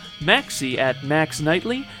Gamera, Maxie at Max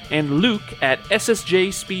Knightley, and Luke at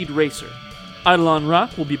SSJ Speed Racer. Eidolon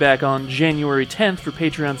Rock will be back on January 10th for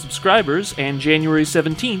Patreon subscribers and January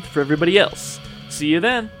 17th for everybody else. See you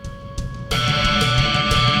then!